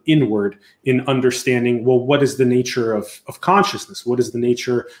turn inward in understanding, well, what is the nature of consciousness? What is the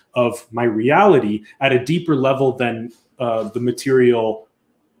nature of my reality at a deeper level than the material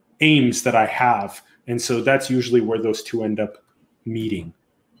aims that I have? And so that's usually where those two end up meeting.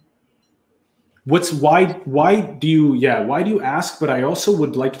 Why do you ask? But I also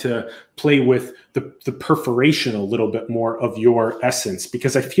would like to play with the perforation a little bit more of your essence,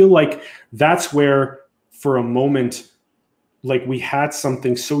 because I feel like that's where for a moment, like we had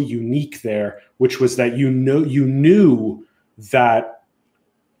something so unique there, which was that you knew that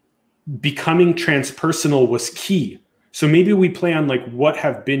becoming transpersonal was key. So maybe we play on like what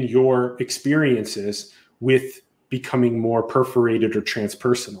have been your experiences with becoming more perforated or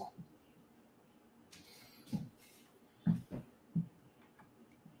transpersonal.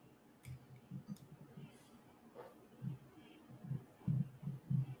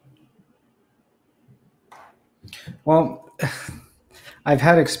 Well, I've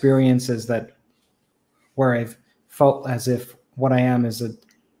had experiences where I've felt as if what I am is a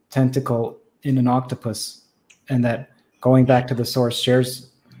tentacle in an octopus, and that going back to the source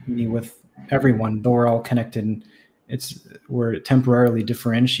shares me with everyone, though we're all connected and we're temporarily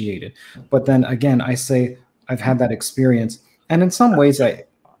differentiated. But then again, I say I've had that experience, and in some ways I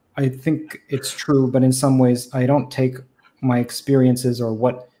think it's true, but in some ways I don't take my experiences or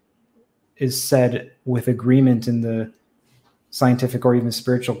what is said with agreement in the scientific or even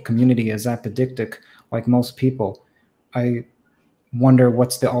spiritual community as apodictic, like most people. I wonder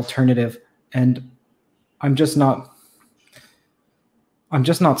what's the alternative, and I'm just not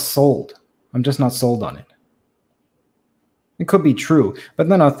sold. I'm just not sold on it. It could be true, but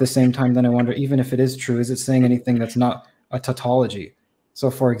then at the same time, then I wonder, even if it is true, is it saying anything that's not a tautology? So,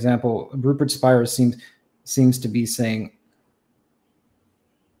 for example, Rupert Spira seems to be saying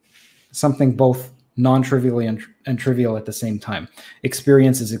something both non-trivial and trivial at the same time.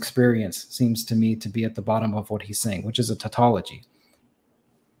 Experience is experience seems to me to be at the bottom of what he's saying, which is a tautology.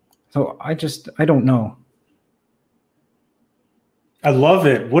 So I don't know. I love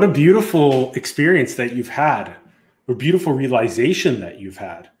it. What a beautiful experience that you've had, a beautiful realization that you've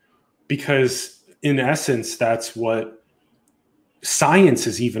had, because in essence, that's what science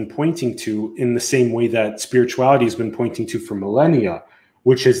is even pointing to, in the same way that spirituality has been pointing to for millennia,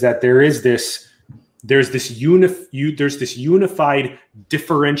 which is that there's this unified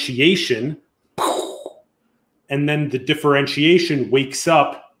differentiation, and then the differentiation wakes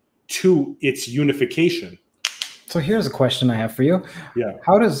up to its unification. So here's a question I have for you. Yeah.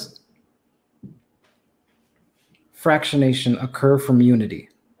 How does fractionation occur from unity?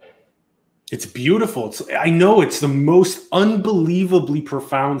 It's beautiful. I know it's the most unbelievably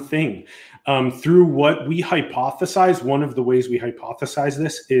profound thing. Through what we hypothesize, one of the ways we hypothesize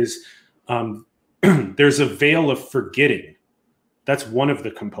this is there's a veil of forgetting. That's one of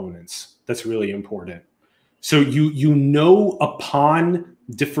the components that's really important. So you know upon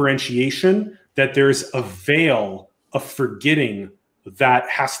differentiation that there's a veil of forgetting that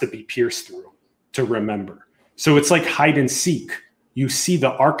has to be pierced through to remember. So it's like hide and seek. You see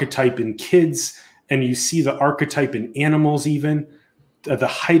the archetype in kids, and you see the archetype in animals even. The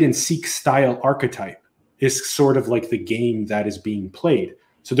hide and seek style archetype is sort of like the game that is being played.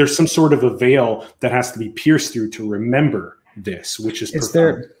 So there's some sort of a veil that has to be pierced through to remember this, which is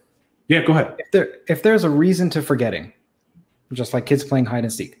profound. Yeah, go ahead. If there's a reason to forgetting, just like kids playing hide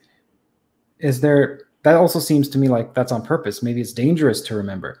and seek, that also seems to me like that's on purpose. Maybe it's dangerous to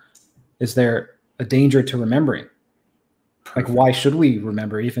remember. Is there a danger to remembering? Perfect. Like, why should we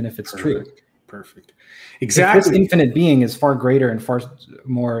remember, even if it's true? Perfect. Exactly. If this infinite being is far greater and far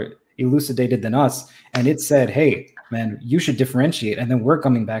more elucidated than us, and it said, hey, man, you should differentiate, and then we're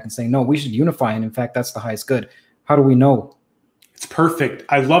coming back and saying, no, we should unify, and in fact, that's the highest good. How do we know? It's perfect.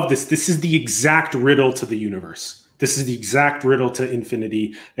 I love this. This is the exact riddle to the universe. This is the exact riddle to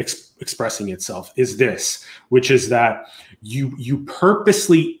infinity expressing itself, is this, which is that you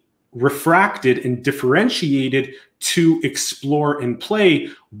purposely refracted and differentiated to explore and play.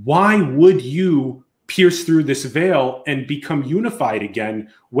 Why would you pierce through this veil and become unified again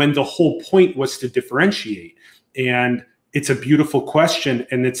when the whole point was to differentiate? And it's a beautiful question,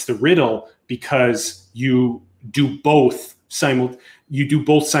 and it's the riddle, because you do both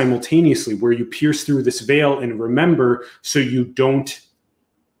simultaneously, where you pierce through this veil and remember, so you don't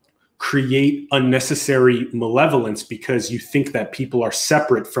create unnecessary malevolence because you think that people are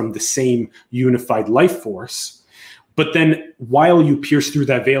separate from the same unified life force. But then while you pierce through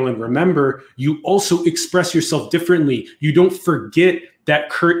that veil and remember, you also express yourself differently. You don't forget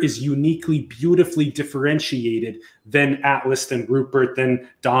that Kurt is uniquely, beautifully differentiated than Atlas, than Rupert, than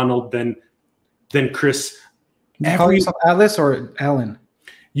Donald, than Chris. You call yourself Atlas or Alan?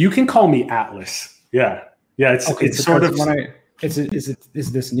 You can call me Atlas. Yeah. Yeah. It's sort of. Is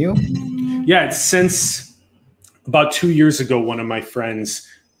this new? Yeah. It's since about 2 years ago, one of my friends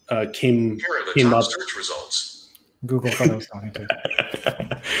came up. Search results. Google thought I was talking to.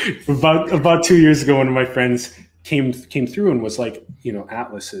 About 2 years ago, one of my friends came through and was like,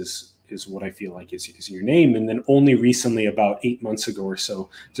 Atlas is what I feel like is your name. And then only recently, about 8 months ago or so,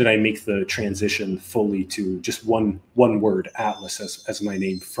 did I make the transition fully to just one word, Atlas, as my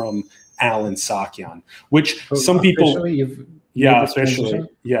name, from Alan Sakyan, which so some people, officially.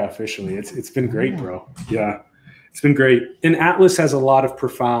 It's been great, bro. Yeah. It's been great. And Atlas has a lot of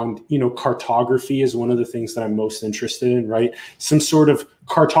profound, cartography is one of the things that I'm most interested in, right? Some sort of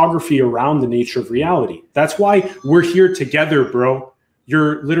cartography around the nature of reality. That's why we're here together, bro.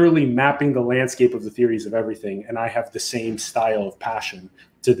 You're literally mapping the landscape of the theories of everything. And I have the same style of passion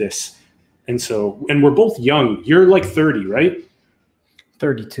to this. And we're both young. You're like 30, right?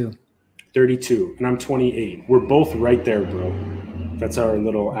 32. 32. And I'm 28. We're both right there, bro. That's our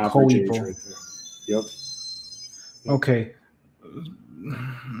little average age right there. Yep. Okay.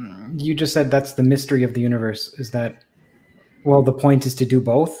 You just said that's the mystery of the universe. Is that, well, the point is to do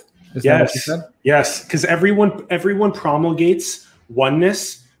both? Is that what you said? Yes, because everyone promulgates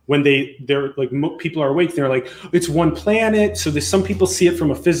oneness when they're like, people are awake. They're like, it's one planet. So there's some people see it from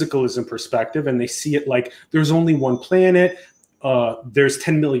a physicalism perspective, and they see it like there's only one planet. There's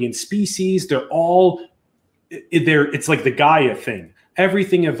 10 million species. They're all there. It's like the Gaia thing.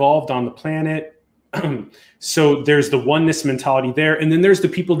 Everything evolved on the planet. So there's the oneness mentality there. And then there's the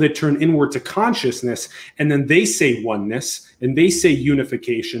people that turn inward to consciousness, and then they say oneness, and they say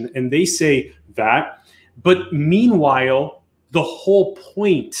unification, and they say that. But meanwhile, the whole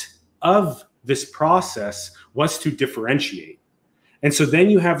point of this process was to differentiate. And so then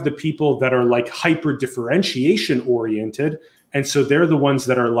you have the people that are like hyper differentiation oriented. And so they're the ones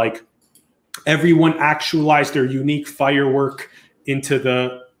that are like, everyone actualized their unique firework into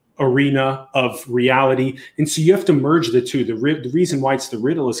the arena of reality. And so you have to merge the two. The reason why it's the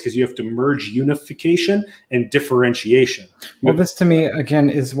riddle is because you have to merge unification and differentiation. Well, this to me, again,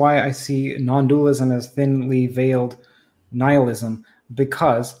 is why I see non-dualism as thinly veiled nihilism,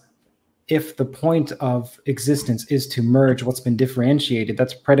 because if the point of existence is to merge what's been differentiated,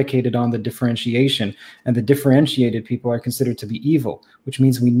 that's predicated on the differentiation, and the differentiated people are considered to be evil, which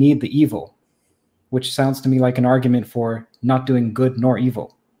means we need the evil, which sounds to me like an argument for not doing good nor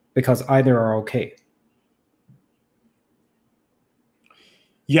evil, because either are okay.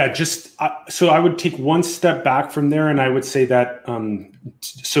 Yeah, so I would take one step back from there, and I would say that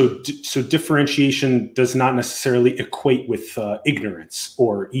so differentiation does not necessarily equate with ignorance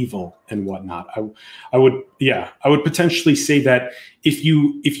or evil and whatnot. I would potentially say that if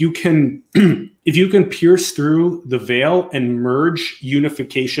you can if you can pierce through the veil and merge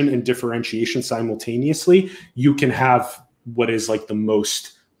unification and differentiation simultaneously, you can have what is like the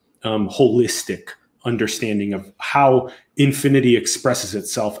most holistic understanding of how infinity expresses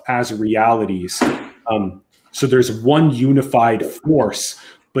itself as realities. So there's one unified force,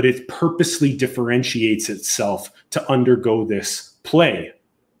 but it purposely differentiates itself to undergo this play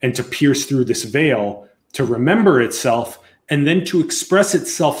and to pierce through this veil, to remember itself, and then to express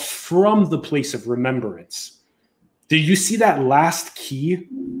itself from the place of remembrance. Do you see that last key?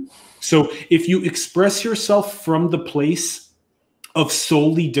 So if you express yourself from the place of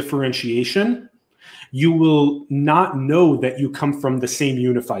solely differentiation, you will not know that you come from the same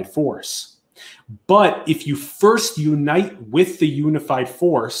unified force. But if you first unite with the unified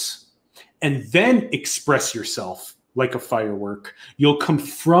force and then express yourself like a firework, you'll come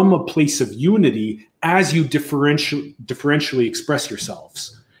from a place of unity as you differentially express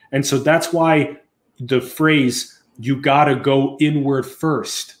yourselves. And so that's why the phrase, you gotta go inward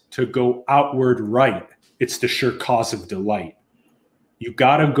first to go outward right, it's the sure cause of delight. You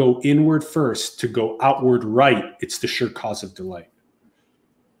got to go inward first to go outward right. It's the sure cause of delight.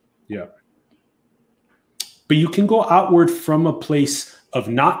 Yeah. But you can go outward from a place of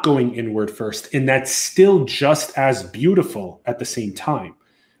not going inward first, and that's still just as beautiful at the same time.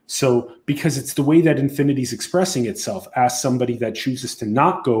 So because it's the way that infinity is expressing itself as somebody that chooses to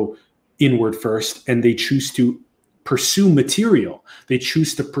not go inward first, and they choose to pursue material. They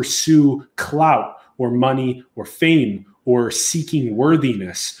choose to pursue clout or money or fame, or seeking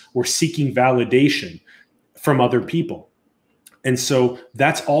worthiness, or seeking validation from other people. And so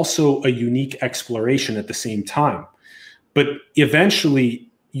that's also a unique exploration at the same time. But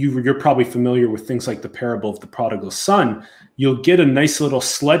eventually, you're probably familiar with things like the parable of the prodigal son. You'll get a nice little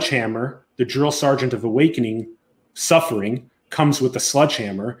sledgehammer. The drill sergeant of awakening, suffering, comes with a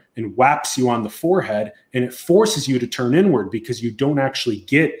sledgehammer and whaps you on the forehead, and it forces you to turn inward because you don't actually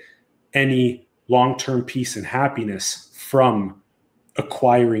get any long-term peace and happiness from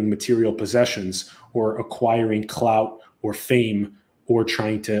acquiring material possessions or acquiring clout or fame or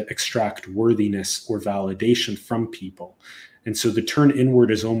trying to extract worthiness or validation from people. And so the turn inward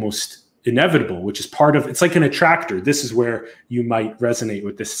is almost inevitable, which is part of, it's like an attractor. This is where you might resonate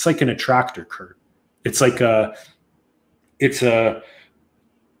with this. It's like an attractor, Kurt. It's like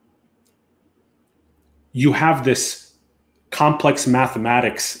you have this complex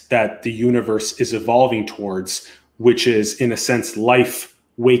mathematics that the universe is evolving towards, which is, in a sense, life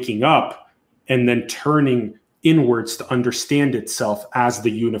waking up and then turning inwards to understand itself as the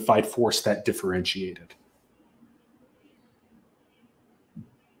unified force that differentiated.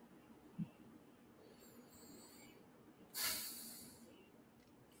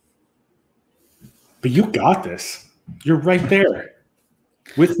 But you got this. You're right there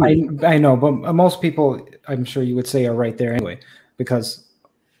with me. I know, but most people, I'm sure you would say, are right there anyway, because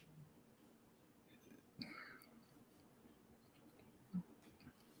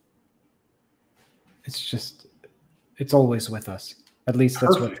it's always with us. At least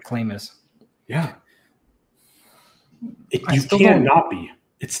that's what the claim is. Yeah. You can't not be.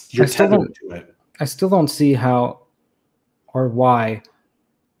 You're tethered to it. I still don't see how or why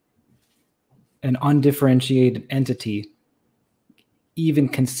an undifferentiated entity even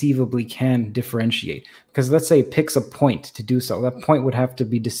conceivably can differentiate. Because let's say it picks a point to do so. That point would have to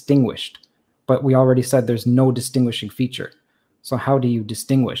be distinguished. But we already said there's no distinguishing feature. So how do you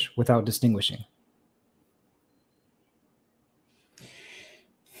distinguish without distinguishing?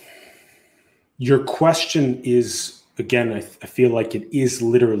 Your question is, again, I feel like it is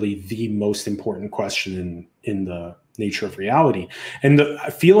literally the most important question in the nature of reality. And I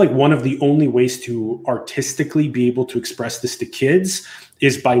feel like one of the only ways to artistically be able to express this to kids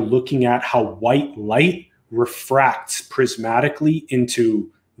is by looking at how white light refracts prismatically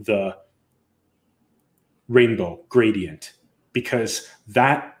into the rainbow gradient, because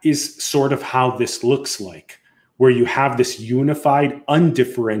that is sort of how this looks like, where you have this unified,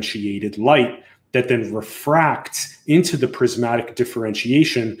 undifferentiated light that then refracts into the prismatic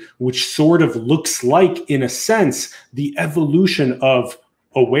differentiation, which sort of looks like, in a sense, the evolution of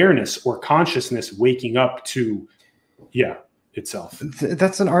awareness or consciousness waking up to, itself.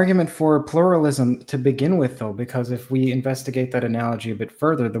 That's an argument for pluralism to begin with, though, because if we investigate that analogy a bit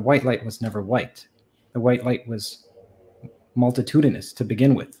further, the white light was never white. The white light was multitudinous to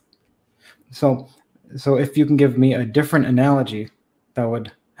begin with. So if you can give me a different analogy, that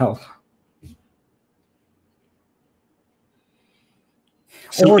would help.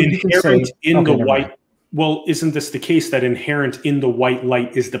 So inherent in the white, well, isn't this the case that inherent in the white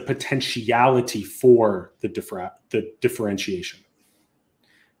light is the potentiality for the differentiation?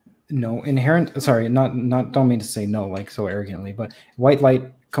 No, inherent, sorry, don't mean to say no, like so arrogantly, but white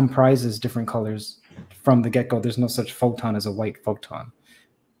light comprises different colors from the get-go. There's no such photon as a white photon.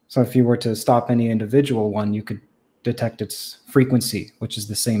 So if you were to stop any individual one, you could detect its frequency, which is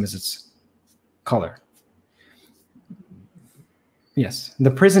the same as its color. Yes,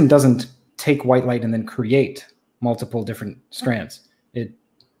 the prism doesn't take white light and then create multiple different strands.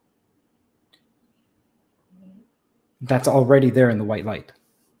 That's already there in the white light.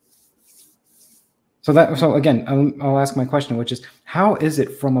 So again, I'll ask my question, which is, how is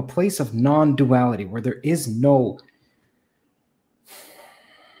it from a place of non-duality where there is no...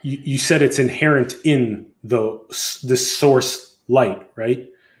 You said it's inherent in the source light, right?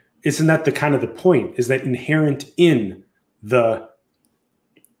 Isn't that the kind of the point? Is that inherent in the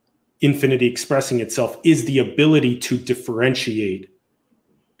infinity expressing itself is the ability to differentiate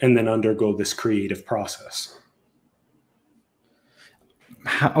and then undergo this creative process?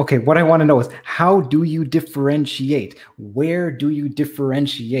 Okay, what I want to know is, how do you differentiate? Where do you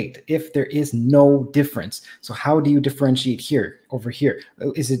differentiate if there is no difference? So how do you differentiate here, over here?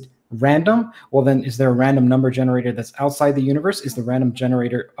 Is it random? Well, then is there a random number generator that's outside the universe? Is the random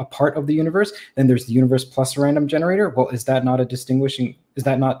generator a part of the universe? Then there's the universe plus a random generator. Well, is that not a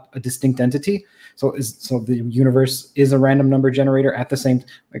distinct entity? So the universe is a random number generator at the same,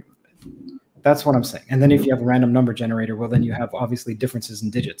 like, that's what I'm saying. And then if you have a random number generator, well, then you have obviously differences in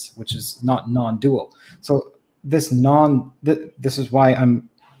digits, which is not non-dual. So this is what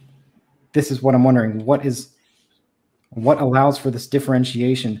I'm wondering. What allows for this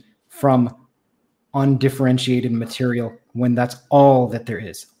differentiation from undifferentiated material when that's all that there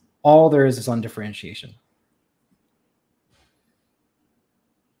is? All there is undifferentiation.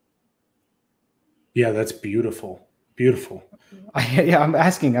 Yeah, that's beautiful. Beautiful. I'm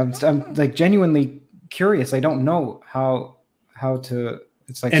asking. I'm like genuinely curious. I don't know how to.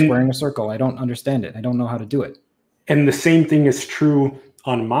 It's like squaring a circle. I don't understand it. I don't know how to do it. And the same thing is true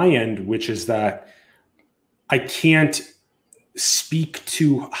on my end, which is that I can't speak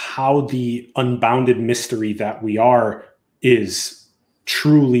to how the unbounded mystery that we are is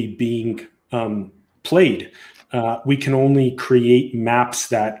truly being played. We can only create maps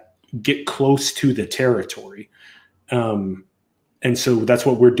that get close to the territory. And so that's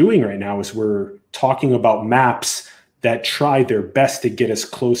what we're doing right now, is we're talking about maps that try their best to get as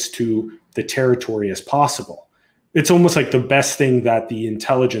close to the territory as possible. It's almost like the best thing that the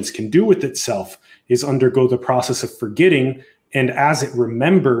intelligence can do with itself is undergo the process of forgetting. And as it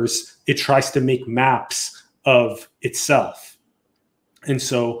remembers, it tries to make maps of itself. And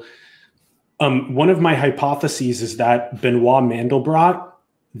so one of my hypotheses is that Benoit Mandelbrot,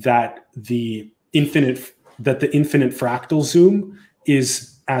 that the infinite fractal zoom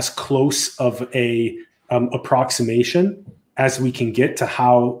is as close of a approximation as we can get to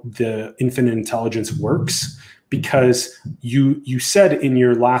how the infinite intelligence works, because you said in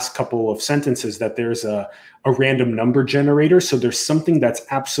your last couple of sentences that there's a random number generator. So there's something that's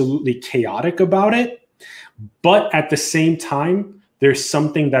absolutely chaotic about it, But at the same time, there's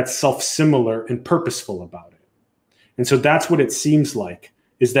something that's self-similar and purposeful about it. And so that's what it seems like,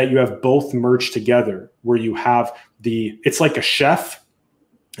 is that you have both merged together, where you have it's like a chef,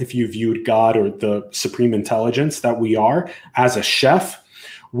 if you viewed God or the supreme intelligence that we are as a chef.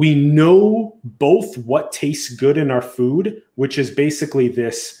 We know both what tastes good in our food, which is basically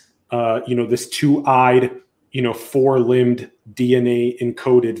this, this two-eyed, four-limbed DNA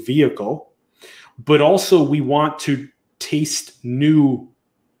encoded vehicle. But also we want to taste new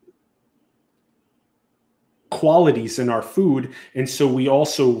qualities in our food. And so we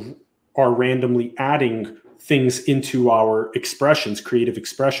also are randomly adding things into our expressions, creative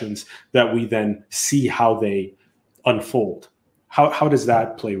expressions, that we then see how they unfold. How does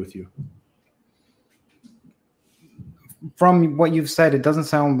that play with you? From what you've said, it doesn't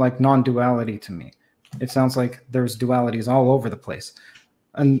sound like non-duality to me. It sounds like there's dualities all over the place.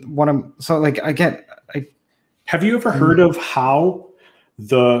 And have you ever heard of how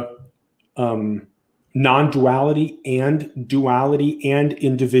the non-duality and duality and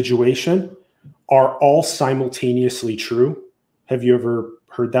individuation are all simultaneously true? Have you ever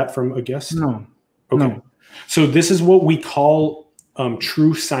heard that from a guest? No. Okay. No. So this is what we call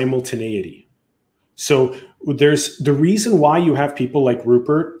true simultaneity. So there's the reason why you have people like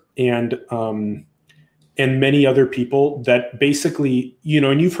Rupert and many other people that basically,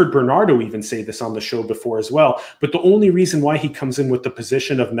 and you've heard Bernardo even say this on the show before as well, but the only reason why he comes in with the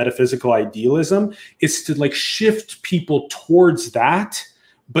position of metaphysical idealism is to shift people towards that,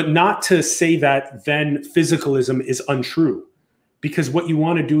 but not to say that then physicalism is untrue. Because what you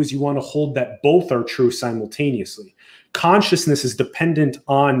want to do is you want to hold that both are true simultaneously. Consciousness is dependent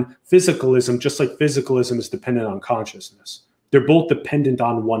on physicalism, just like physicalism is dependent on consciousness. They're both dependent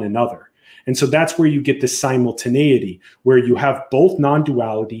on one another. And so that's where you get this simultaneity, where you have both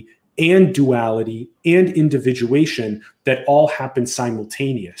non-duality and duality and individuation that all happen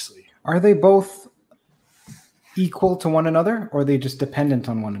simultaneously. Are they both equal to one another, or are they just dependent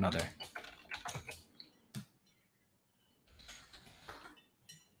on one another?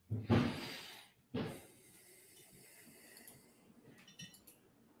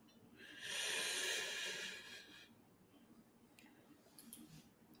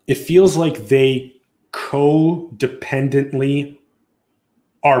 It feels like they codependently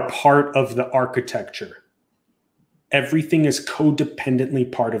are part of the architecture. Everything is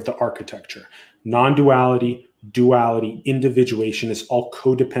codependently part of the architecture. Non-duality, duality, individuation is all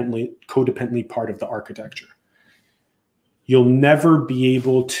codependently part of the architecture. You'll never be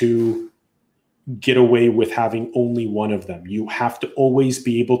able to get away with having only one of them. You have to always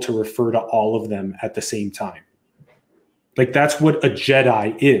be able to refer to all of them at the same time. That's what a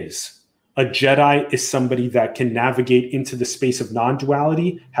Jedi is. A Jedi is somebody that can navigate into the space of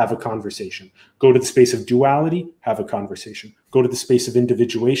non-duality, have a conversation. Go to the space of duality, have a conversation. Go to the space of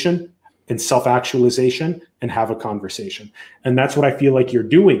individuation and self-actualization and have a conversation. And that's what I feel like you're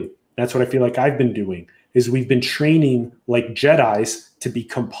doing. That's what I feel like I've been doing, is we've been training like Jedis to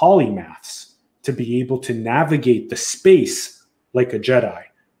become polymaths, to be able to navigate the space like a Jedi.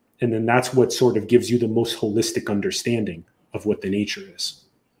 And then that's what sort of gives you the most holistic understanding of what the nature is.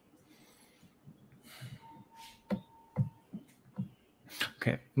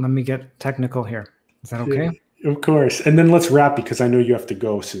 Okay, let me get technical here. Is that okay? Yeah, of course. And then let's wrap, because I know you have to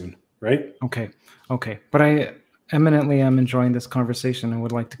go soon, right? Okay. But I eminently am enjoying this conversation and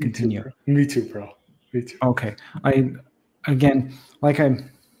would like to continue. Me too, bro. Me too. Okay.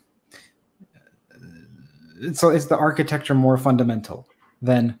 So is the architecture more fundamental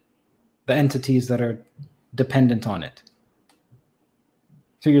than the entities that are dependent on it?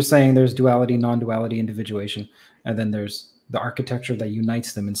 So you're saying there's duality, non-duality, individuation, and then there's the architecture that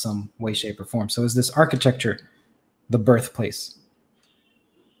unites them in some way, shape, or form. So is this architecture the birthplace?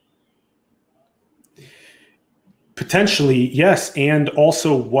 Potentially, yes. And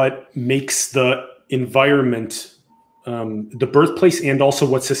also what makes the environment the birthplace, and also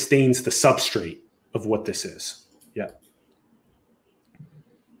what sustains the substrate of what this is. Yeah.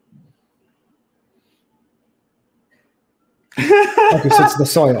 Okay, so it's the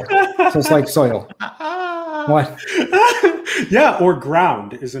soil. So it's like soil. What? Yeah, or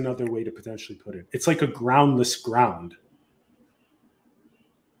ground is another way to potentially put it. It's like a groundless ground.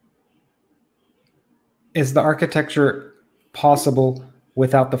 Is the architecture possible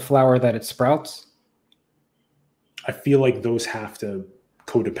without the flower that it sprouts? I feel like those have to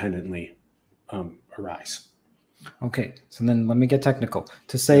codependently arise. Okay, so then let me get technical.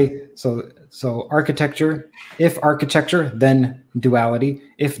 To say, so architecture, if architecture, then duality.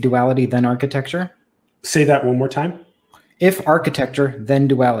 If duality, then architecture. Say that one more time. If architecture, then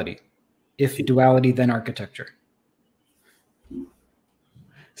duality. If duality, then architecture.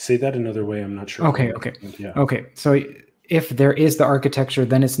 Say that another way. I'm not sure. Okay. Yeah. Okay. So if there is the architecture,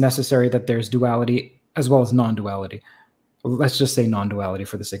 then it's necessary that there's duality as well as non-duality. Let's just say non-duality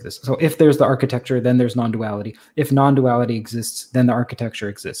for the sake of this. So if there's the architecture, then there's non-duality. If non-duality exists, then the architecture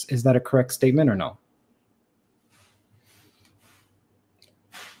exists. Is that a correct statement or no?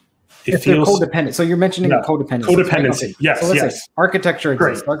 If they're codependent. So you're mentioning codependency. Codependency. Right? Okay. Yes. So let's say architecture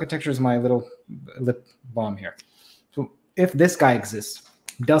exists. Great. Architecture is my little lip balm here. So if this guy exists,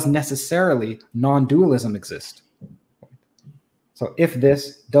 does necessarily non-dualism exist? So if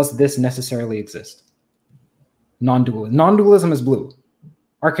this, does this necessarily exist? Non-dualism. Non-dualism is blue.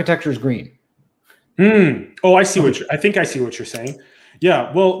 Architecture is green. Oh, I see I think I see what you're saying.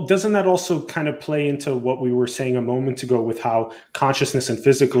 Yeah. Well, doesn't that also kind of play into what we were saying a moment ago with how consciousness and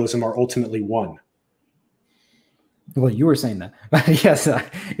physicalism are ultimately one? Well, you were saying that. Yes,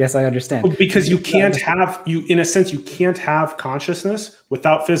 yes, I understand. Well, because you can't have, in a sense, you can't have consciousness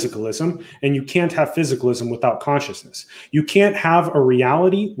without physicalism, and you can't have physicalism without consciousness. You can't have a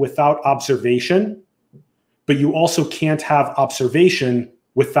reality without observation, but you also can't have observation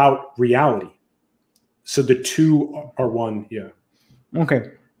without reality. So the two are one, yeah.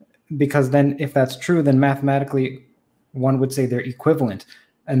 Okay, because then if that's true, then mathematically one would say they're equivalent.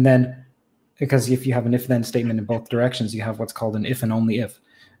 And then, because if you have an if-then statement in both directions, you have what's called an if and only if.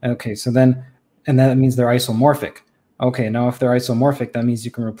 Okay, so then, and that means they're isomorphic. Okay, now if they're isomorphic, that means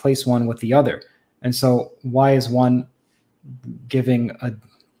you can replace one with the other. And so why is one giving a,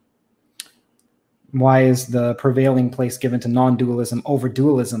 why is the prevailing place given to non-dualism over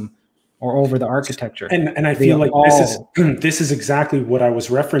dualism or over the architecture? And I feel like this is exactly what I was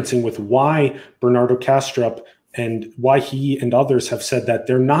referencing with why Bernardo Kastrup and why he and others have said that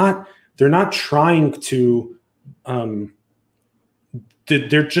they're not trying to,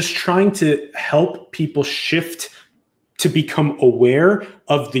 they're just trying to help people shift to become aware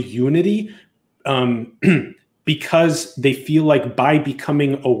of the unity, because they feel like by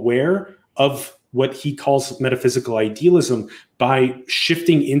becoming aware of what he calls metaphysical idealism, by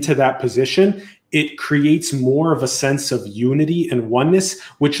shifting into that position, it creates more of a sense of unity and oneness,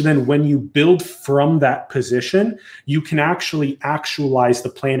 which then when you build from that position, you can actually actualize the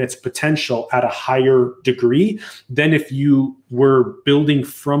planet's potential at a higher degree than if you were building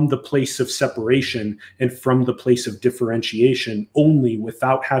from the place of separation and from the place of differentiation only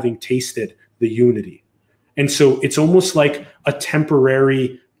without having tasted the unity. And so it's almost like a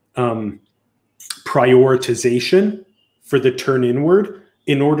temporary prioritization for the turn inward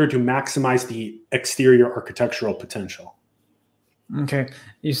in order to maximize the exterior architectural potential. Okay.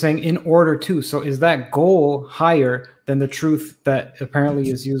 You're saying in order to, so is that goal higher than the truth that apparently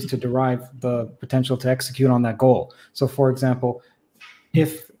is used to derive the potential to execute on that goal? So for example,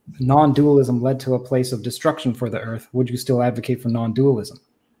 if non-dualism led to a place of destruction for the earth, would you still advocate for non-dualism?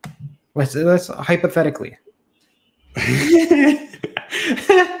 Let's hypothetically.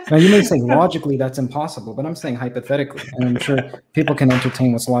 Now, you may say logically that's impossible, but I'm saying hypothetically, and I'm sure people can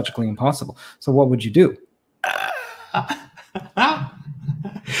entertain what's logically impossible. So what would you do?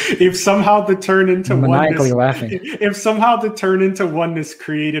 If somehow the turn into maniacally laughing. If somehow the turn into oneness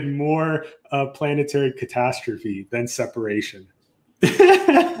created more planetary catastrophe than separation.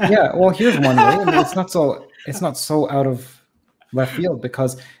 Yeah, well, here's one way. I mean, it's not so out of left field,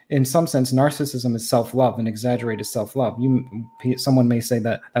 because in some sense narcissism is self-love, and exaggerated self-love. Someone may say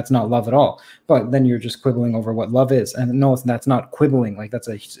that that's not love at all, but then you're just quibbling over what love is. And no, that's not quibbling. Like, that's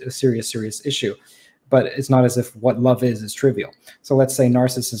a serious issue, but it's not as if what love is trivial. So let's say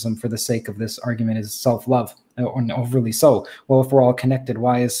narcissism, for the sake of this argument, is self-love, or overly so. Well, if we're all connected,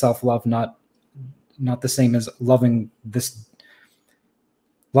 why is self-love not the same as loving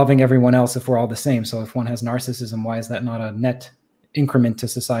everyone else if we're all the same? So if one has narcissism, why is that not a net increment to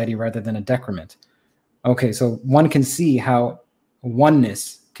society rather than a decrement? Okay, so one can see how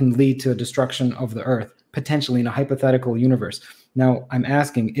oneness can lead to a destruction of the earth, potentially in a hypothetical universe. Now, I'm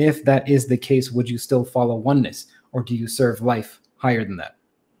asking, if that is the case, would you still follow oneness, or do you serve life higher than that?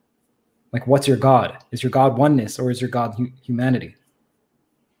 Like, what's your God? Is your God oneness, or is your God humanity?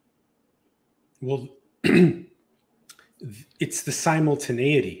 Well, it's the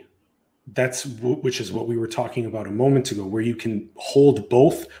simultaneity. Which is what we were talking about a moment ago, where you can hold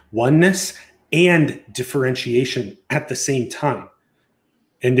both oneness and differentiation at the same time.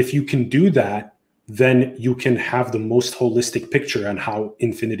 And if you can do that, then you can have the most holistic picture on how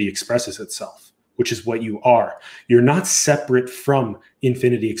infinity expresses itself, which is what you are. You're not separate from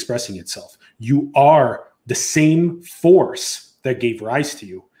infinity expressing itself. You are the same force that gave rise to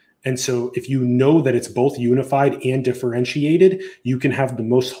you. And so if you know that it's both unified and differentiated, you can have the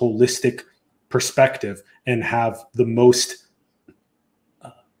most holistic perspective and have the most,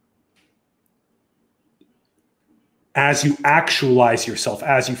 as you actualize yourself,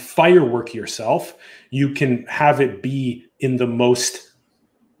 as you firework yourself, you can have it be in the most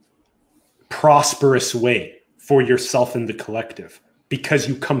prosperous way for yourself and the collective, because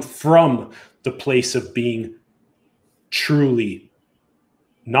you come from the place of being truly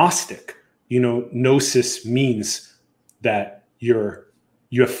Gnostic. Gnosis means that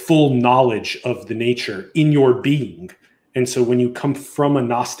you have full knowledge of the nature in your being. And so when you come from a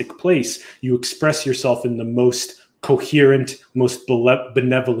Gnostic place, you express yourself in the most coherent, most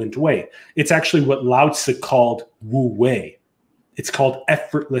benevolent way. It's actually what Lao Tzu called Wu Wei. It's called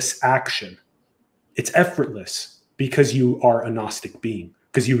effortless action. It's effortless because you are a Gnostic being,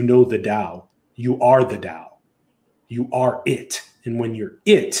 because you know the Tao. You are the Tao. You are it. And when you're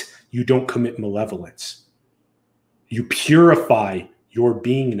it, you don't commit malevolence. You purify your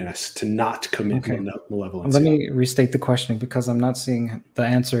beingness to not commit malevolence. Let me restate the question, because I'm not seeing the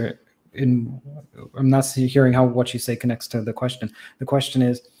answer I'm not hearing how what you say connects to the question. The question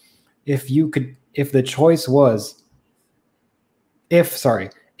is, if the choice was, if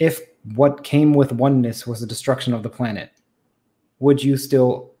what came with oneness was the destruction of the planet, would you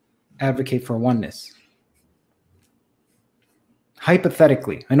still advocate for oneness?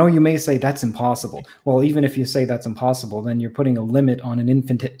 Hypothetically, I know you may say that's impossible. Well, even if you say that's impossible, then you're putting a limit on an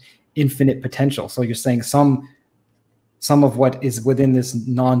infinite potential. So you're saying some of what is within this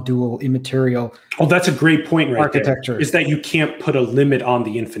non-dual immaterial. Oh, that's a great point right architecture there, is that you can't put a limit on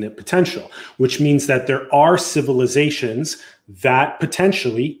the infinite potential, which means that there are civilizations that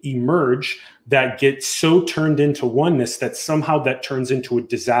potentially emerge that get so turned into oneness that somehow that turns into a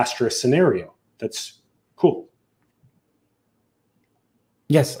disastrous scenario. That's cool.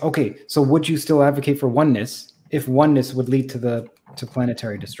 Yes. Okay. So would you still advocate for oneness if oneness would lead to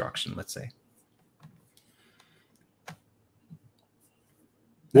planetary destruction, let's say?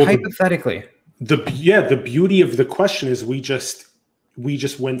 Well, hypothetically. The beauty of the question is we just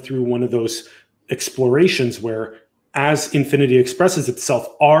went through one of those explorations where, as infinity expresses itself,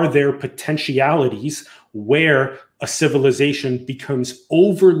 are there potentialities where a civilization becomes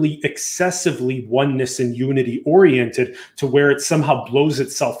overly, excessively oneness and unity oriented to where it somehow blows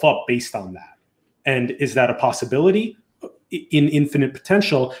itself up based on that? And is that a possibility? In infinite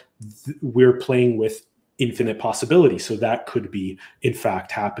potential, we're playing with infinite possibility. So that could be, in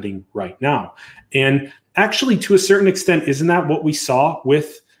fact, happening right now. And actually, to a certain extent, isn't that what we saw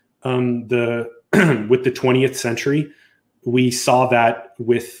with the 20th century? We saw that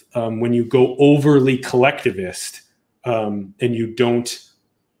with when you go overly collectivist and you don't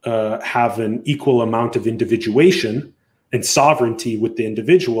have an equal amount of individuation and sovereignty with the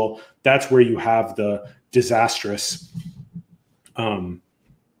individual, that's where you have the disastrous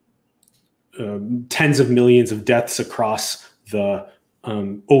tens of millions of deaths across the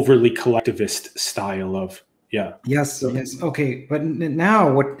overly collectivist style of, yeah. Yes. Okay. But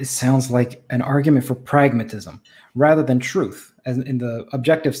now it sounds like an argument for pragmatism rather than truth, as in the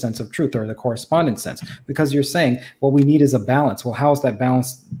objective sense of truth or the correspondence sense, because you're saying, well, we need is a balance. Well, how is that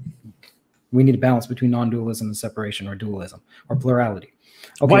balance? We need a balance between non-dualism and separation, or dualism, or plurality.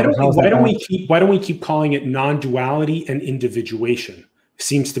 Okay, why don't we keep calling it non-duality and individuation?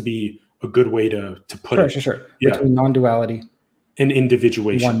 Seems to be a good way to put it. Sure. Yeah. Between non-duality and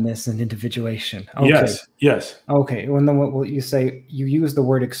individuation. Oneness and individuation. Okay. Yes. Okay. Well, then what will you say? You use the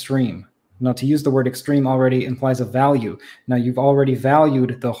word extreme. Now, to use the word extreme already implies a value. Now, you've already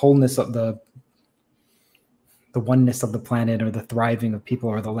valued the wholeness of the oneness of the planet, or the thriving of people,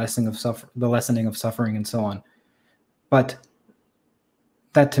 or the lessening of suffering, and so on. But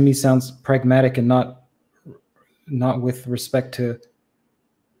that to me sounds pragmatic and not with respect to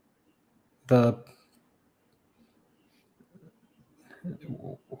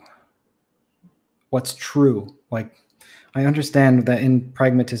what's true. Like, I understand that in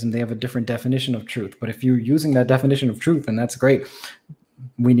pragmatism they have a different definition of truth, but if you're using that definition of truth, then that's great.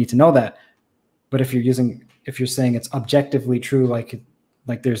 We need to know that. But if you're saying it's objectively true, like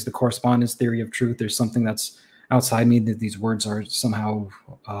there's the correspondence theory of truth, there's something that's outside me that these words are somehow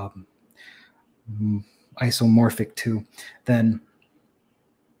isomorphic to, then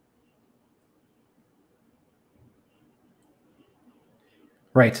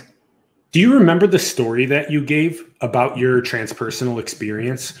right. Do you remember the story that you gave about your transpersonal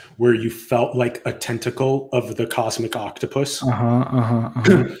experience where you felt like a tentacle of the cosmic octopus?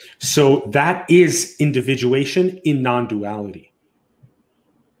 So that is individuation in non-duality.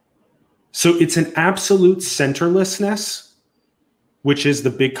 So it's an absolute centerlessness which is the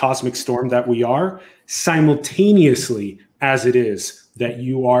big cosmic storm that we are, simultaneously as it is that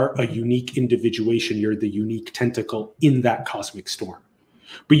you are a unique individuation. You're the unique tentacle in that cosmic storm.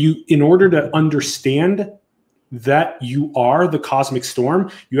 But in order to understand that you are the cosmic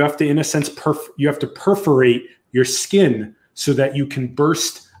storm, you have to, in a sense, you have to perforate your skin so that you can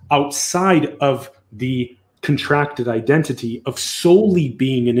burst outside of the contracted identity of solely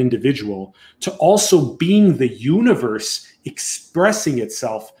being an individual to also being the universe expressing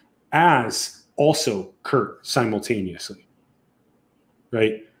itself as also Kurt simultaneously.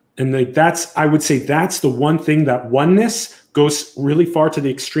 Right? And I would say that's the one thing that oneness goes really far to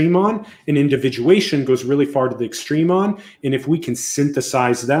the extreme on, and individuation goes really far to the extreme on. And if we can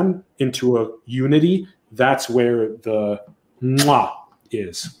synthesize them into a unity, that's where the mwah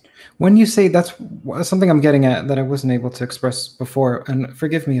is. When you say, that's something I'm getting at that I wasn't able to express before, and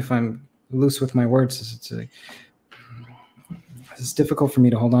forgive me if I'm loose with my words. It's difficult for me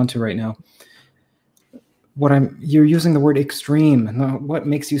to hold on to right now. You're using the word extreme. Now, what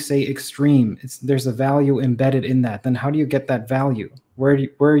makes you say extreme? There's a value embedded in that. Then how do you get that value? Where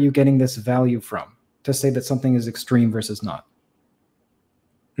are you getting this value from to say that something is extreme versus not?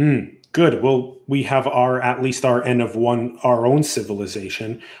 Good. Well, we have at least our N of one, our own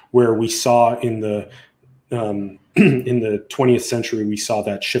civilization, where we saw in the 20th century, we saw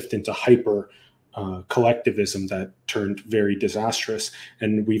that shift into hyper collectivism that turned very disastrous.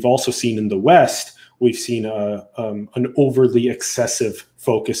 And we've also seen in the West, we've seen an overly excessive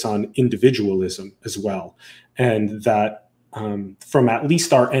focus on individualism as well. And that from at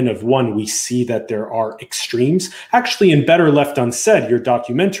least our N of one, we see that there are extremes. Actually, in Better Left Unsaid, your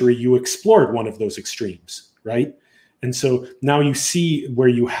documentary, you explored one of those extremes, right? And so now you see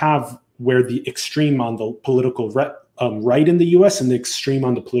where the extreme on the political right in the US and the extreme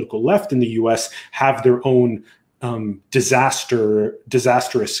on the political left in the US have their own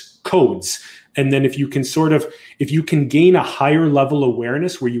disastrous codes. And then if you can gain a higher level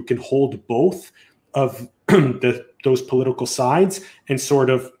awareness where you can hold both of those political sides and sort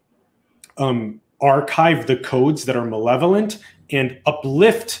of archive the codes that are malevolent and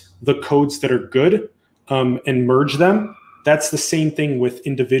uplift the codes that are good and merge them. That's the same thing with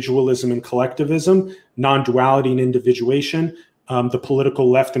individualism and collectivism, non-duality and individuation, the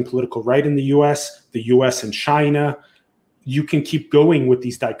political left and political right in the US and China. You can keep going with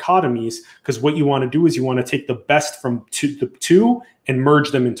these dichotomies because what you want to do is you want to take the best from the two and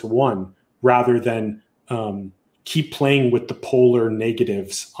merge them into one rather than keep playing with the polar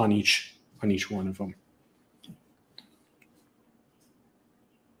negatives on each one of them.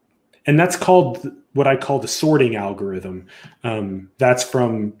 And that's called what I call the sorting algorithm. That's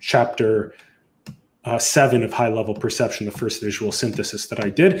from chapter 7 of High Level Perception, the first visual synthesis that I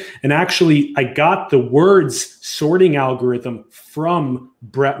did. And actually, I got the words sorting algorithm from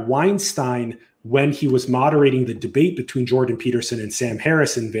Brett Weinstein when he was moderating the debate between Jordan Peterson and Sam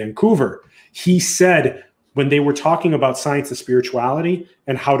Harris in Vancouver. He said, when they were talking about science and spirituality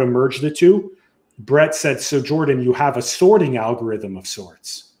and how to merge the two, Brett said, so Jordan, you have a sorting algorithm of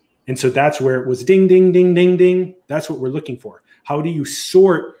sorts. And so that's where it was ding, ding, ding, ding, ding. That's what we're looking for. How do you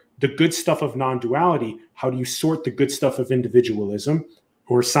sort the good stuff of non-duality? How do you sort the good stuff of individualism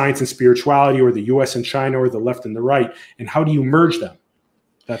or science and spirituality or the US and China or the left and the right? And how do you merge them?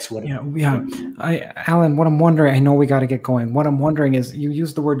 That's what. Alan, what I'm wondering, I know we got to get going. What I'm wondering is, you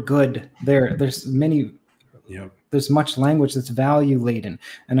use the word good there. There's much language that's value laden.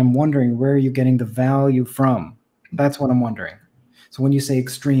 And I'm wondering, where are you getting the value from? That's what I'm wondering. So when you say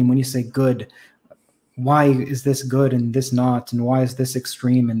extreme, when you say good, why is this good and this not? And why is this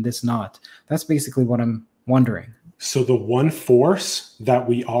extreme and this not? That's basically what I'm wondering. So the one force that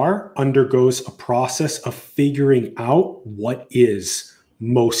we are undergoes a process of figuring out what is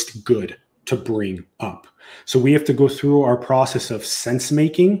most good to bring up. So we have to go through our process of sense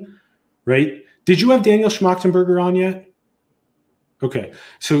making, right? Did you have Daniel Schmachtenberger on yet? Okay,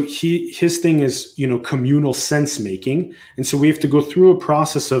 so his thing is, communal sense making. And so we have to go through a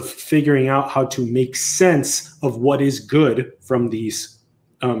process of figuring out how to make sense of what is good from these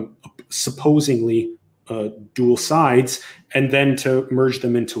supposedly dual sides, and then to merge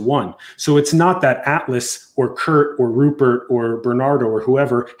them into one. So it's not that Atlas or Kurt or Rupert or Bernardo or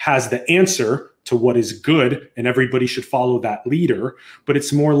whoever has the answer to what is good and everybody should follow that leader, but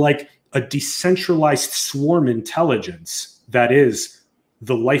it's more like a decentralized swarm intelligence that is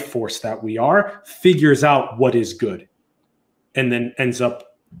the life force that we are, figures out what is good, and then ends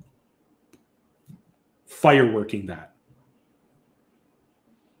up fireworking that.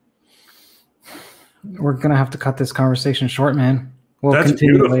 We're going to have to cut this conversation short, man. We'll That's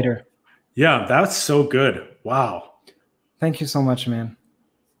continue beautiful. Later. Yeah, that's so good. Wow. Thank you so much, man.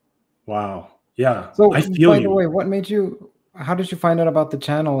 Wow. Yeah. So, I feel by you. the way, how did you find out about the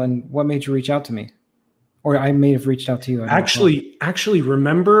channel, and what made you reach out to me? Or I may have reached out to you. Actually,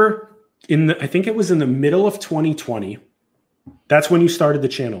 remember I think it was in the middle of 2020. That's when you started the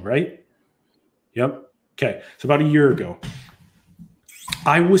channel, right? Yep. Okay. So about a year ago,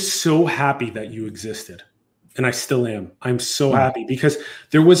 I was so happy that you existed, and I still am. I'm so happy because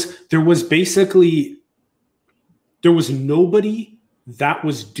there was nobody that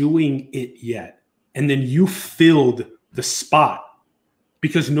was doing it yet. And then you filled the spot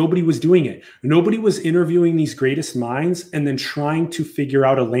because nobody was doing it. Nobody was interviewing these greatest minds and then trying to figure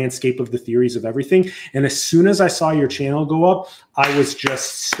out a landscape of the theories of everything. And as soon as I saw your channel go up, I was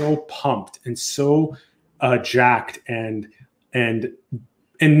just so pumped and so jacked. And then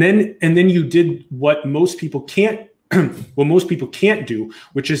you did what most people can't do,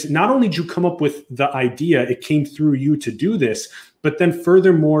 which is not only did you come up with the idea, it came through you to do this, but then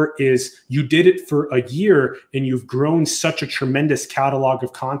furthermore is you did it for a year and you've grown such a tremendous catalog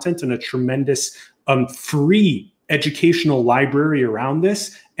of content and a tremendous free educational library around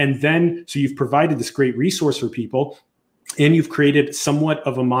this. And then, so you've provided this great resource for people, and you've created somewhat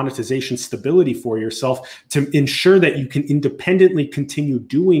of a monetization stability for yourself to ensure that you can independently continue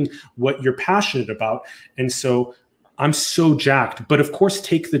doing what you're passionate about. And so I'm so jacked. But of course,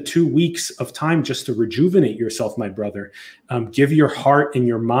 take the 2 weeks of time just to rejuvenate yourself, my brother. Give your heart and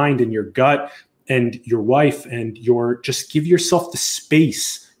your mind and your gut and your wife and just give yourself the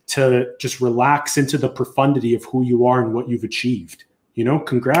space to just relax into the profundity of who you are and what you've achieved.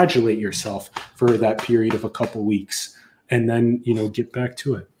 Congratulate yourself for that period of a couple weeks. And then, get back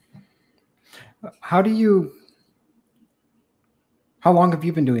to it. How long have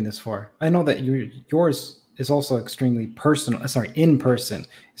you been doing this for? I know that yours is also extremely personal. Sorry, in person. It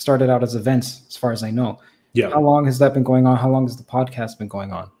started out as events, as far as I know. Yeah. How long has that been going on? How long has the podcast been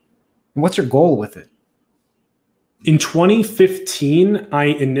going on? And what's your goal with it? In 2015, I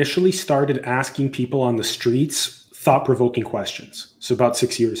initially started asking people on the streets thought-provoking questions. So about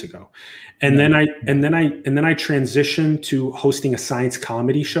 6 years ago. And then I transitioned to hosting a science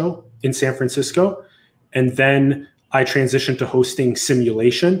comedy show in San Francisco. And then I transitioned to hosting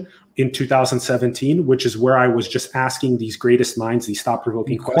Simulation in 2017, which is where I was just asking these greatest minds these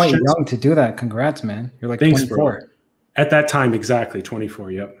thought-provoking questions. Quite young to do that. Congrats, man. You're like Thanks, 24. bro. At that time, exactly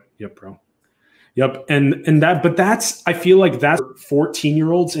 24. Yep, bro. Yep. But I feel like that's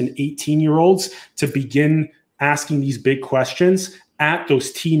 14-year-olds and 18-year-olds to begin asking these big questions at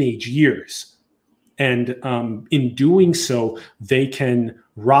those teenage years. And in doing so, they can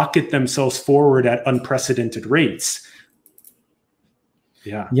rocket themselves forward at unprecedented rates.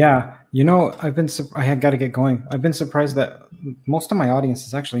 Yeah. Yeah. I had got to get going. I've been surprised that most of my audience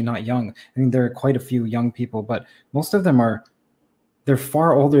is actually not young. I mean, there are quite a few young people, but most of them they're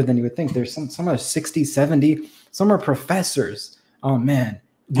far older than you would think. There's some are 60, 70, some are professors. Oh man.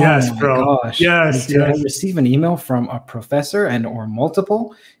 Yes, oh my bro. Gosh. Yes. I receive an email from a professor or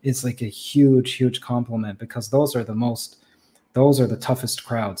multiple. It's like a huge, huge compliment because those are the toughest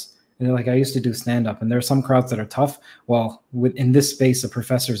crowds. And like I used to do stand-up, and there are some crowds that are tough. Well, in this space, a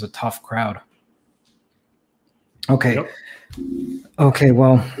professor is a tough crowd. Okay. Yep. Okay,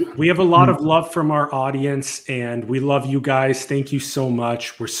 well. We have a lot of love from our audience, and we love you guys. Thank you so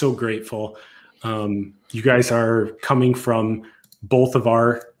much. We're so grateful. You guys are coming from both of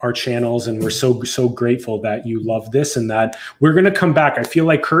our channels, and we're so grateful that you love this and that. We're going to come back. I feel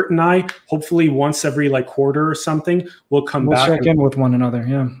like Kurt and I, hopefully once every quarter or something, we'll back. Check in with one another.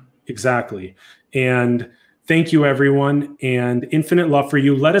 Yeah. Exactly. And thank you, everyone, and infinite love for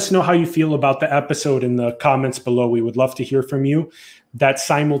you. Let us know how you feel about the episode in the comments below. We would love to hear from you. That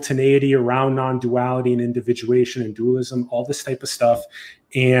simultaneity around non-duality and individuation and dualism, all this type of stuff.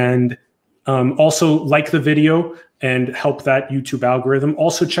 And also like the video and help that YouTube algorithm.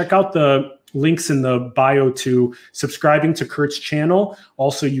 Also check out the links in the bio to subscribing to Kurt's channel.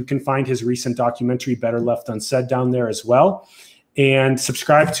 Also, you can find his recent documentary, Better Left Unsaid, down there as well. And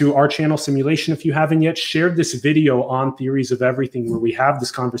subscribe to our channel, Simulation, if you haven't yet. Share this video on Theories of Everything, where we have this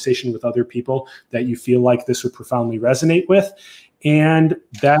conversation with other people that you feel like this would profoundly resonate with. And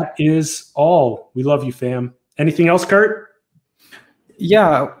that is all. We love you, fam. Anything else, Kurt?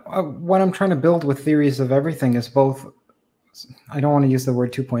 Yeah, what I'm trying to build with Theories of Everything is both, I don't want to use the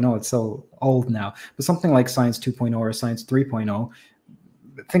word 2.0, it's so old now, but something like Science 2.0 or Science 3.0.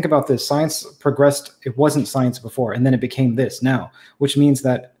 Think about this. Science progressed. It wasn't science before, and then it became this now, which means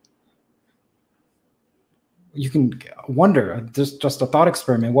that you can wonder, just a thought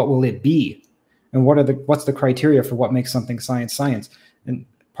experiment, what will it be? And what's the criteria for what makes something science? And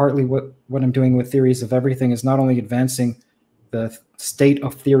partly what I'm doing with Theories of Everything is not only advancing the state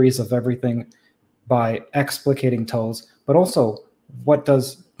of theories of everything by explicating toes, but also what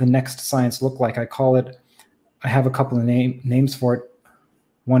does the next science look like? I call it, I have a couple of names for it.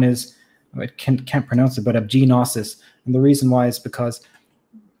 One is, I can't pronounce it, but abgenosis. And the reason why is because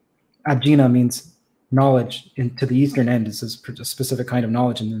abgena means knowledge, to the eastern end is a specific kind of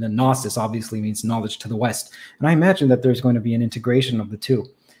knowledge, and then gnosis obviously means knowledge to the west. And I imagine that there's going to be an integration of the two.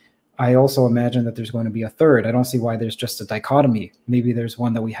 I also imagine that there's going to be a third. I don't see why there's just a dichotomy. Maybe there's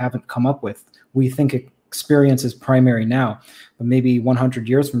one that we haven't come up with. We think experience is primary now, but maybe 100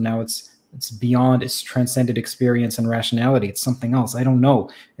 years from now, it's beyond, it's transcended experience and rationality. It's something else. I don't know.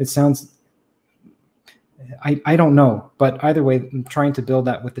 It sounds, I don't know, but either way, I'm trying to build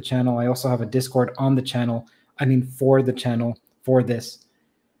that with the channel. I also have a Discord on the channel. I mean, for the channel, for this.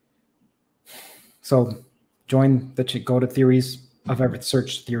 So join the, go to Theories of Everything,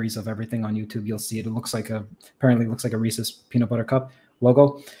 search Theories of Everything on YouTube. You'll see it. It looks like apparently looks like a Reese's peanut butter cup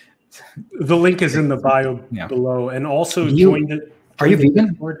logo. The link is in the bio below. And also join the, are you vegan?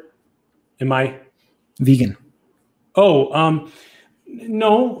 Discord. Am I vegan? Oh,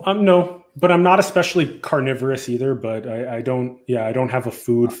 no, no, but I'm not especially carnivorous either, but I don't have a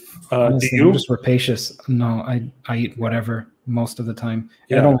food. Honestly, do you? I'm just rapacious. No, I eat whatever most of the time.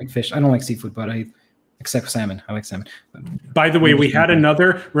 Yeah. I don't like fish. I don't like seafood, but except salmon. I like salmon. By the way, we had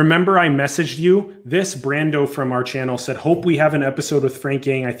another, remember I messaged you, this Brando from our channel said, hope we have an episode with Frank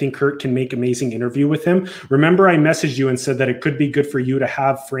Yang. I think Kurt can make amazing interview with him. Remember I messaged you and said that it could be good for you to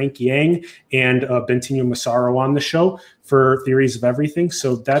have Frank Yang and Bentinho Massaro on the show for Theories of Everything.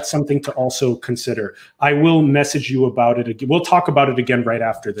 So that's something to also consider. I will message you about it again. We'll talk about it again right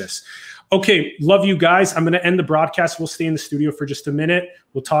after this. Okay, love you guys. I'm going to end the broadcast. We'll stay in the studio for just a minute.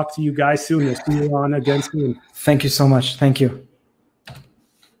 We'll talk to you guys soon. We'll see you on again soon. Thank you so much. Thank you.